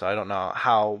 Yeah. So I don't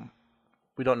know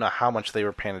we don't know how much they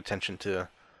were paying attention to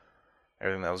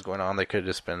everything that was going on. They could have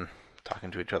just been talking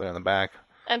to each other in the back.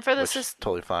 And for which is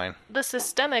totally fine. The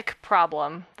systemic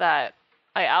problem that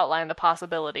I outlined the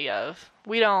possibility of,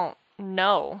 we don't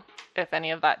know if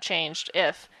any of that changed,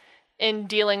 if in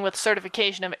dealing with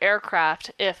certification of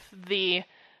aircraft, if the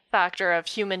factor of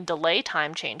human delay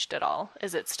time changed at all.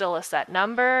 Is it still a set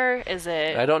number? Is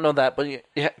it... I don't know that, but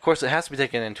of course it has to be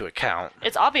taken into account.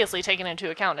 It's obviously taken into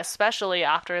account, especially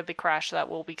after the crash that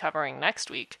we'll be covering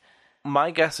next week.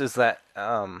 My guess is that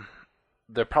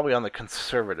they're probably on the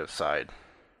conservative side.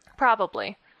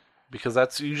 Probably. Because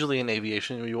that's usually in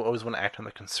aviation, you always want to act on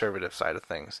the conservative side of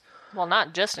things. Well,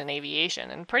 not just in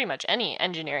aviation, in pretty much any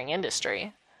engineering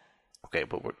industry. Okay,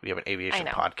 but we have an aviation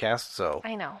podcast, so...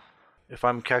 I know. If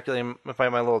I'm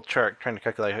my little chart trying to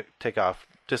calculate takeoff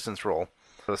distance roll,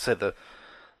 let's say the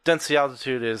density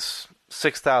altitude is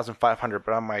 6,500,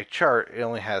 but on my chart it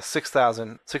only has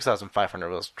 6,500 I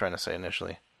was trying to say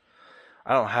initially.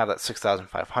 I don't have that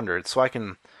 6,500, so I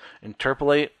can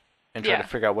interpolate and try to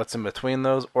figure out what's in between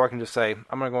those, or I can just say,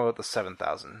 I'm going to go with the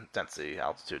 7,000 density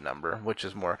altitude number, which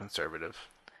is more conservative.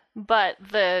 But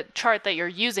the chart that you're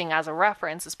using as a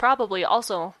reference has probably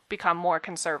also become more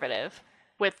conservative,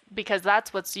 because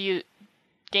that's what's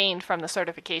gained from the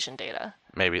certification data.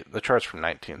 Maybe. The chart's from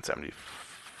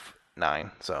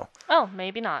 1979, so... Oh,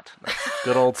 maybe not.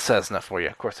 Good old Cessna for you.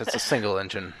 Of course, it's a single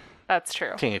engine. That's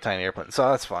true. Teeny tiny airplane, so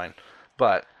that's fine.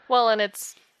 But... Well, and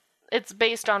it's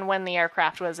based on when the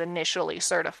aircraft was initially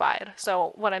certified.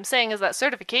 So what I'm saying is that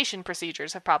certification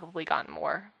procedures have probably gotten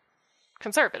more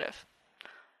conservative.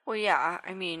 Well, yeah.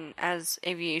 I mean, as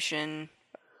aviation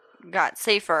got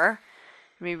safer,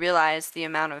 we realized the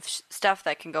amount of stuff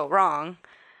that can go wrong.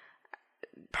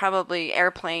 Probably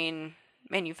airplane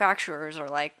manufacturers are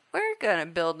like, we're going to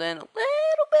build in a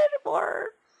little bit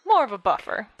more of a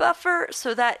buffer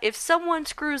so that if someone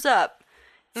screws up,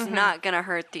 it's not going to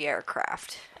hurt the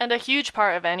aircraft. And a huge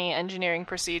part of any engineering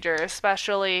procedure,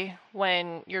 especially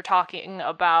when you're talking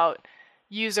about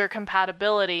user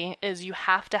compatibility, is you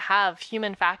have to have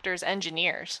human factors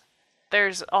engineers.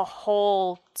 There's a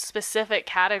whole specific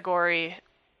category,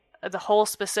 the whole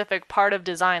specific part of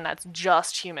design that's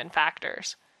just human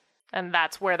factors. And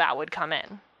that's where that would come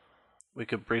in. We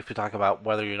could briefly talk about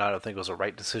whether or not I think it was a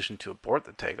right decision to abort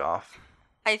the takeoff.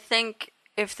 I think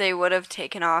if they would have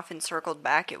taken off and circled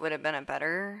back, it would have been a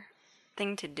better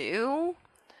thing to do.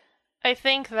 I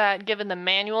think that given the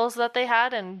manuals that they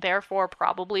had, and therefore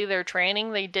probably their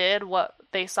training, they did what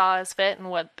they saw as fit and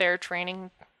what their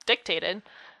training dictated.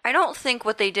 I don't think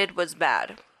what they did was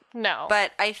bad. No.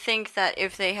 But I think that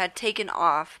if they had taken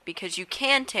off, because you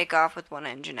can take off with one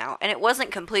engine out, and it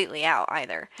wasn't completely out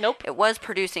either. Nope. It was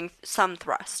producing some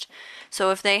thrust.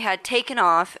 So if they had taken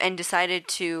off and decided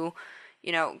to,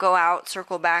 go out,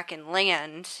 circle back, and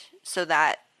land so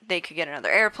that they could get another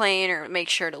airplane or make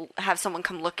sure to have someone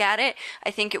come look at it,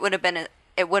 I think it would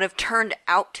have turned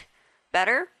out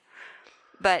better.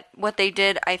 But what they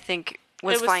did, I think,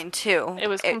 was fine too. It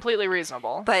was completely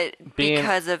reasonable. But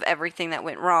because of everything that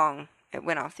went wrong, it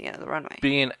went off the end of the runway.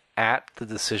 Being at the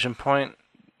decision point,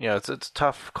 it's a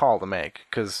tough call to make,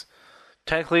 because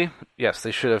technically, yes,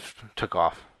 they should have took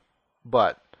off.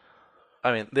 But,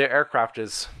 I mean, their aircraft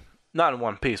is not in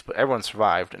one piece, but everyone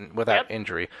survived and without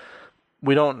injury.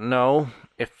 We don't know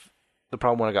if the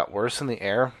problem would have got worse in the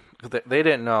air. They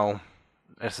didn't know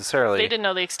necessarily. They didn't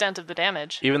know the extent of the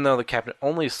damage. Even though the captain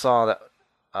only saw that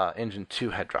engine 2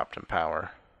 had dropped in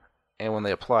power, and when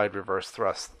they applied reverse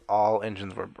thrust, all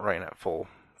engines were running at full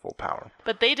power.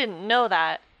 But they didn't know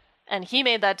that, and he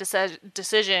made that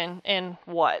decision in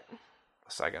what?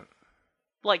 A second.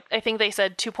 I think they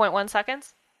said 2.1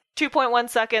 seconds? 2.1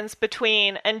 seconds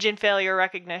between engine failure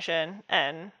recognition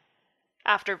and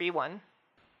after V1.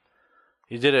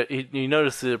 He did it. He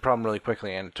noticed the problem really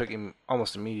quickly, and it took him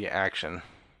almost immediate action.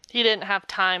 He didn't have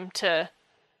time to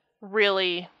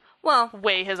really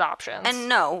weigh his options. And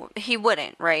no, he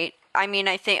wouldn't, right? I mean,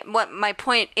 I think what my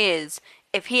point is,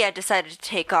 if he had decided to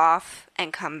take off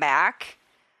and come back,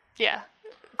 yeah,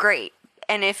 great.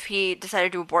 And if he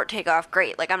decided to abort takeoff,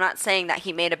 great. I'm not saying that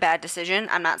he made a bad decision.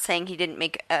 I'm not saying he didn't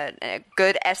make a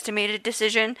good estimated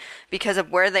decision because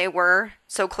of where they were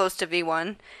so close to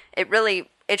V1.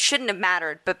 It shouldn't have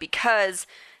mattered, but because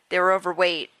they were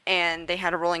overweight and they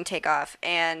had a rolling takeoff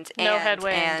and no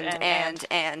headwind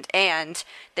and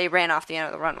they ran off the end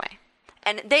of the runway.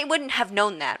 And they wouldn't have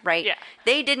known that, right? Yeah.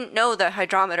 They didn't know the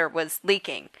hydrometer was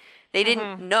leaking. They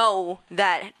didn't know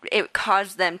that it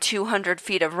caused them 200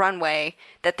 feet of runway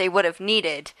that they would have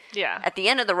needed at the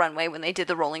end of the runway when they did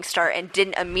the rolling start and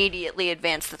didn't immediately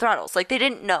advance the throttles. They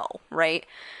didn't know, right?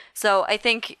 So I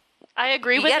think I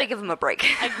agree you got to give them a break.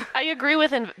 I agree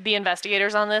with the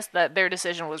investigators on this, that their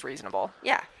decision was reasonable.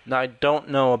 Yeah. Now, I don't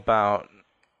know about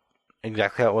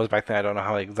exactly how it was back then. I don't know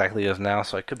how it exactly is now,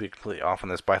 so I could be completely off on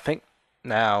this. But I think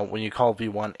now, when you call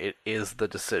V1, it is the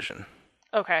decision.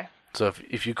 Okay. So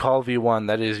if you call V1,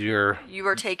 that is your... You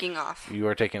are taking off. You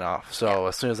are taking off. So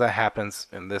as soon as that happens,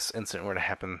 and this incident were to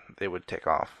happen, they would take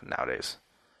off nowadays.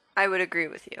 I would agree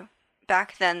with you.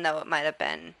 Back then, though, it might have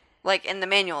been... in the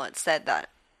manual, it said that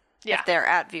if they're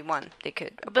at V1, they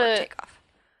could abort takeoff.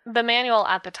 The manual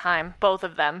at the time, both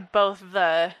of them, both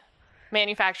the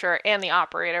manufacturer and the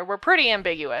operator, were pretty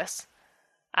ambiguous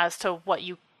as to what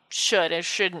you should and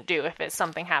shouldn't do if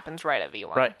something happens right at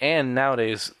V1. Right, and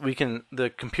nowadays,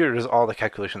 the computer does all the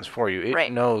calculations for you.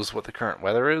 It knows what the current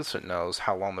weather is, it knows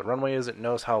how long the runway is, it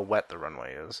knows how wet the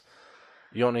runway is.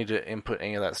 You don't need to input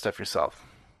any of that stuff yourself.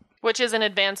 Which is an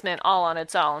advancement all on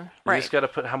its own. You just got to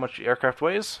put how much the aircraft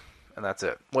weighs, and that's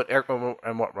it. What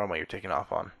runway you're taking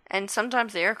off on. And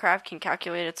sometimes the aircraft can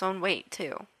calculate its own weight,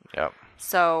 too. Yep.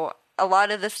 So a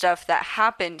lot of the stuff that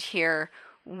happened here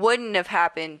wouldn't have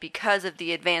happened because of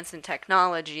the advance in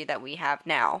technology that we have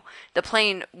now. The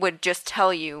plane would just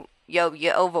tell you, yo,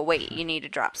 you're overweight, you need to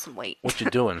drop some weight. What you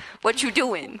doing? What you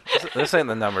doing? This ain't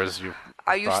the numbers you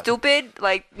Are you stupid?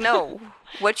 No.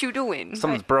 What you doing?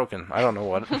 Something's broken. I don't know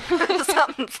what.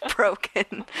 Something's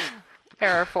broken.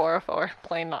 Error 404,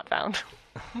 plane not found.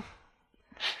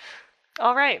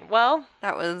 All right, well.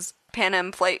 That was Pan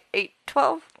Am Flight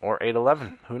 812? Or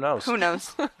 811. Who knows? Who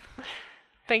knows?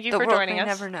 Thank you for joining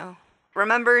us. The world may never know.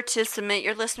 Remember to submit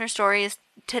your listener stories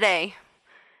today,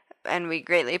 and we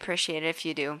greatly appreciate it if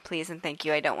you do. Please and thank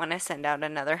you. I don't want to send out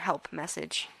another help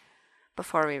message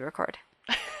before we record.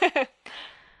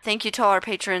 Thank you to all our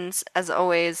patrons. As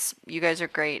always, you guys are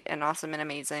great and awesome and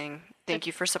amazing. Thank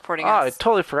you for supporting us. I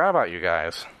totally forgot about you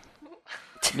guys.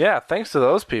 Yeah, thanks to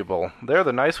those people. They're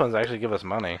the nice ones that actually give us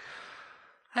money.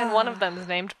 And one of them is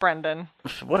named Brendan.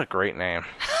 What a great name.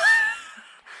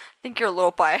 I think you're a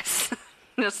little biased.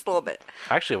 Just a little bit.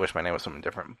 I actually wish my name was something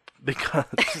different because...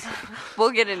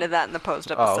 We'll get into that in the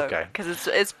post episode. Oh, okay. Because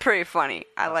it's pretty funny.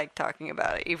 I like talking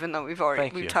about it, even though we've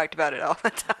talked about it all the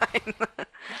time.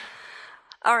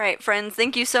 All right, friends.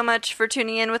 Thank you so much for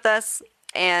tuning in with us.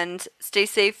 And stay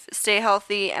safe, stay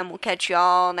healthy, and we'll catch you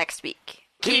all next week.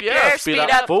 Keep your speed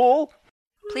up, fool!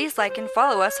 Please like and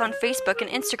follow us on Facebook and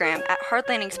Instagram at Hard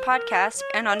Landings Podcast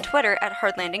and on Twitter at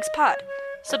Hard Landings Pod.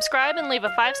 Subscribe and leave a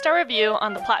 5-star review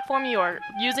on the platform you are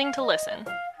using to listen.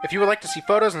 If you would like to see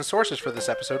photos and sources for this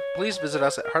episode, please visit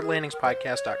us at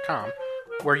hardlandingspodcast.com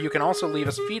where you can also leave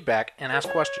us feedback and ask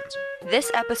questions.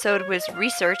 This episode was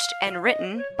researched and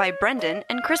written by Brendan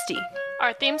and Christy.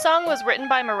 Our theme song was written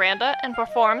by Miranda and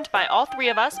performed by all three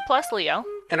of us, plus Leo.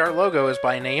 And our logo is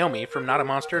by Naomi from Not a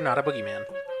Monster, Not a Boogeyman.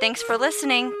 Thanks for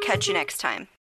listening. Catch you next time.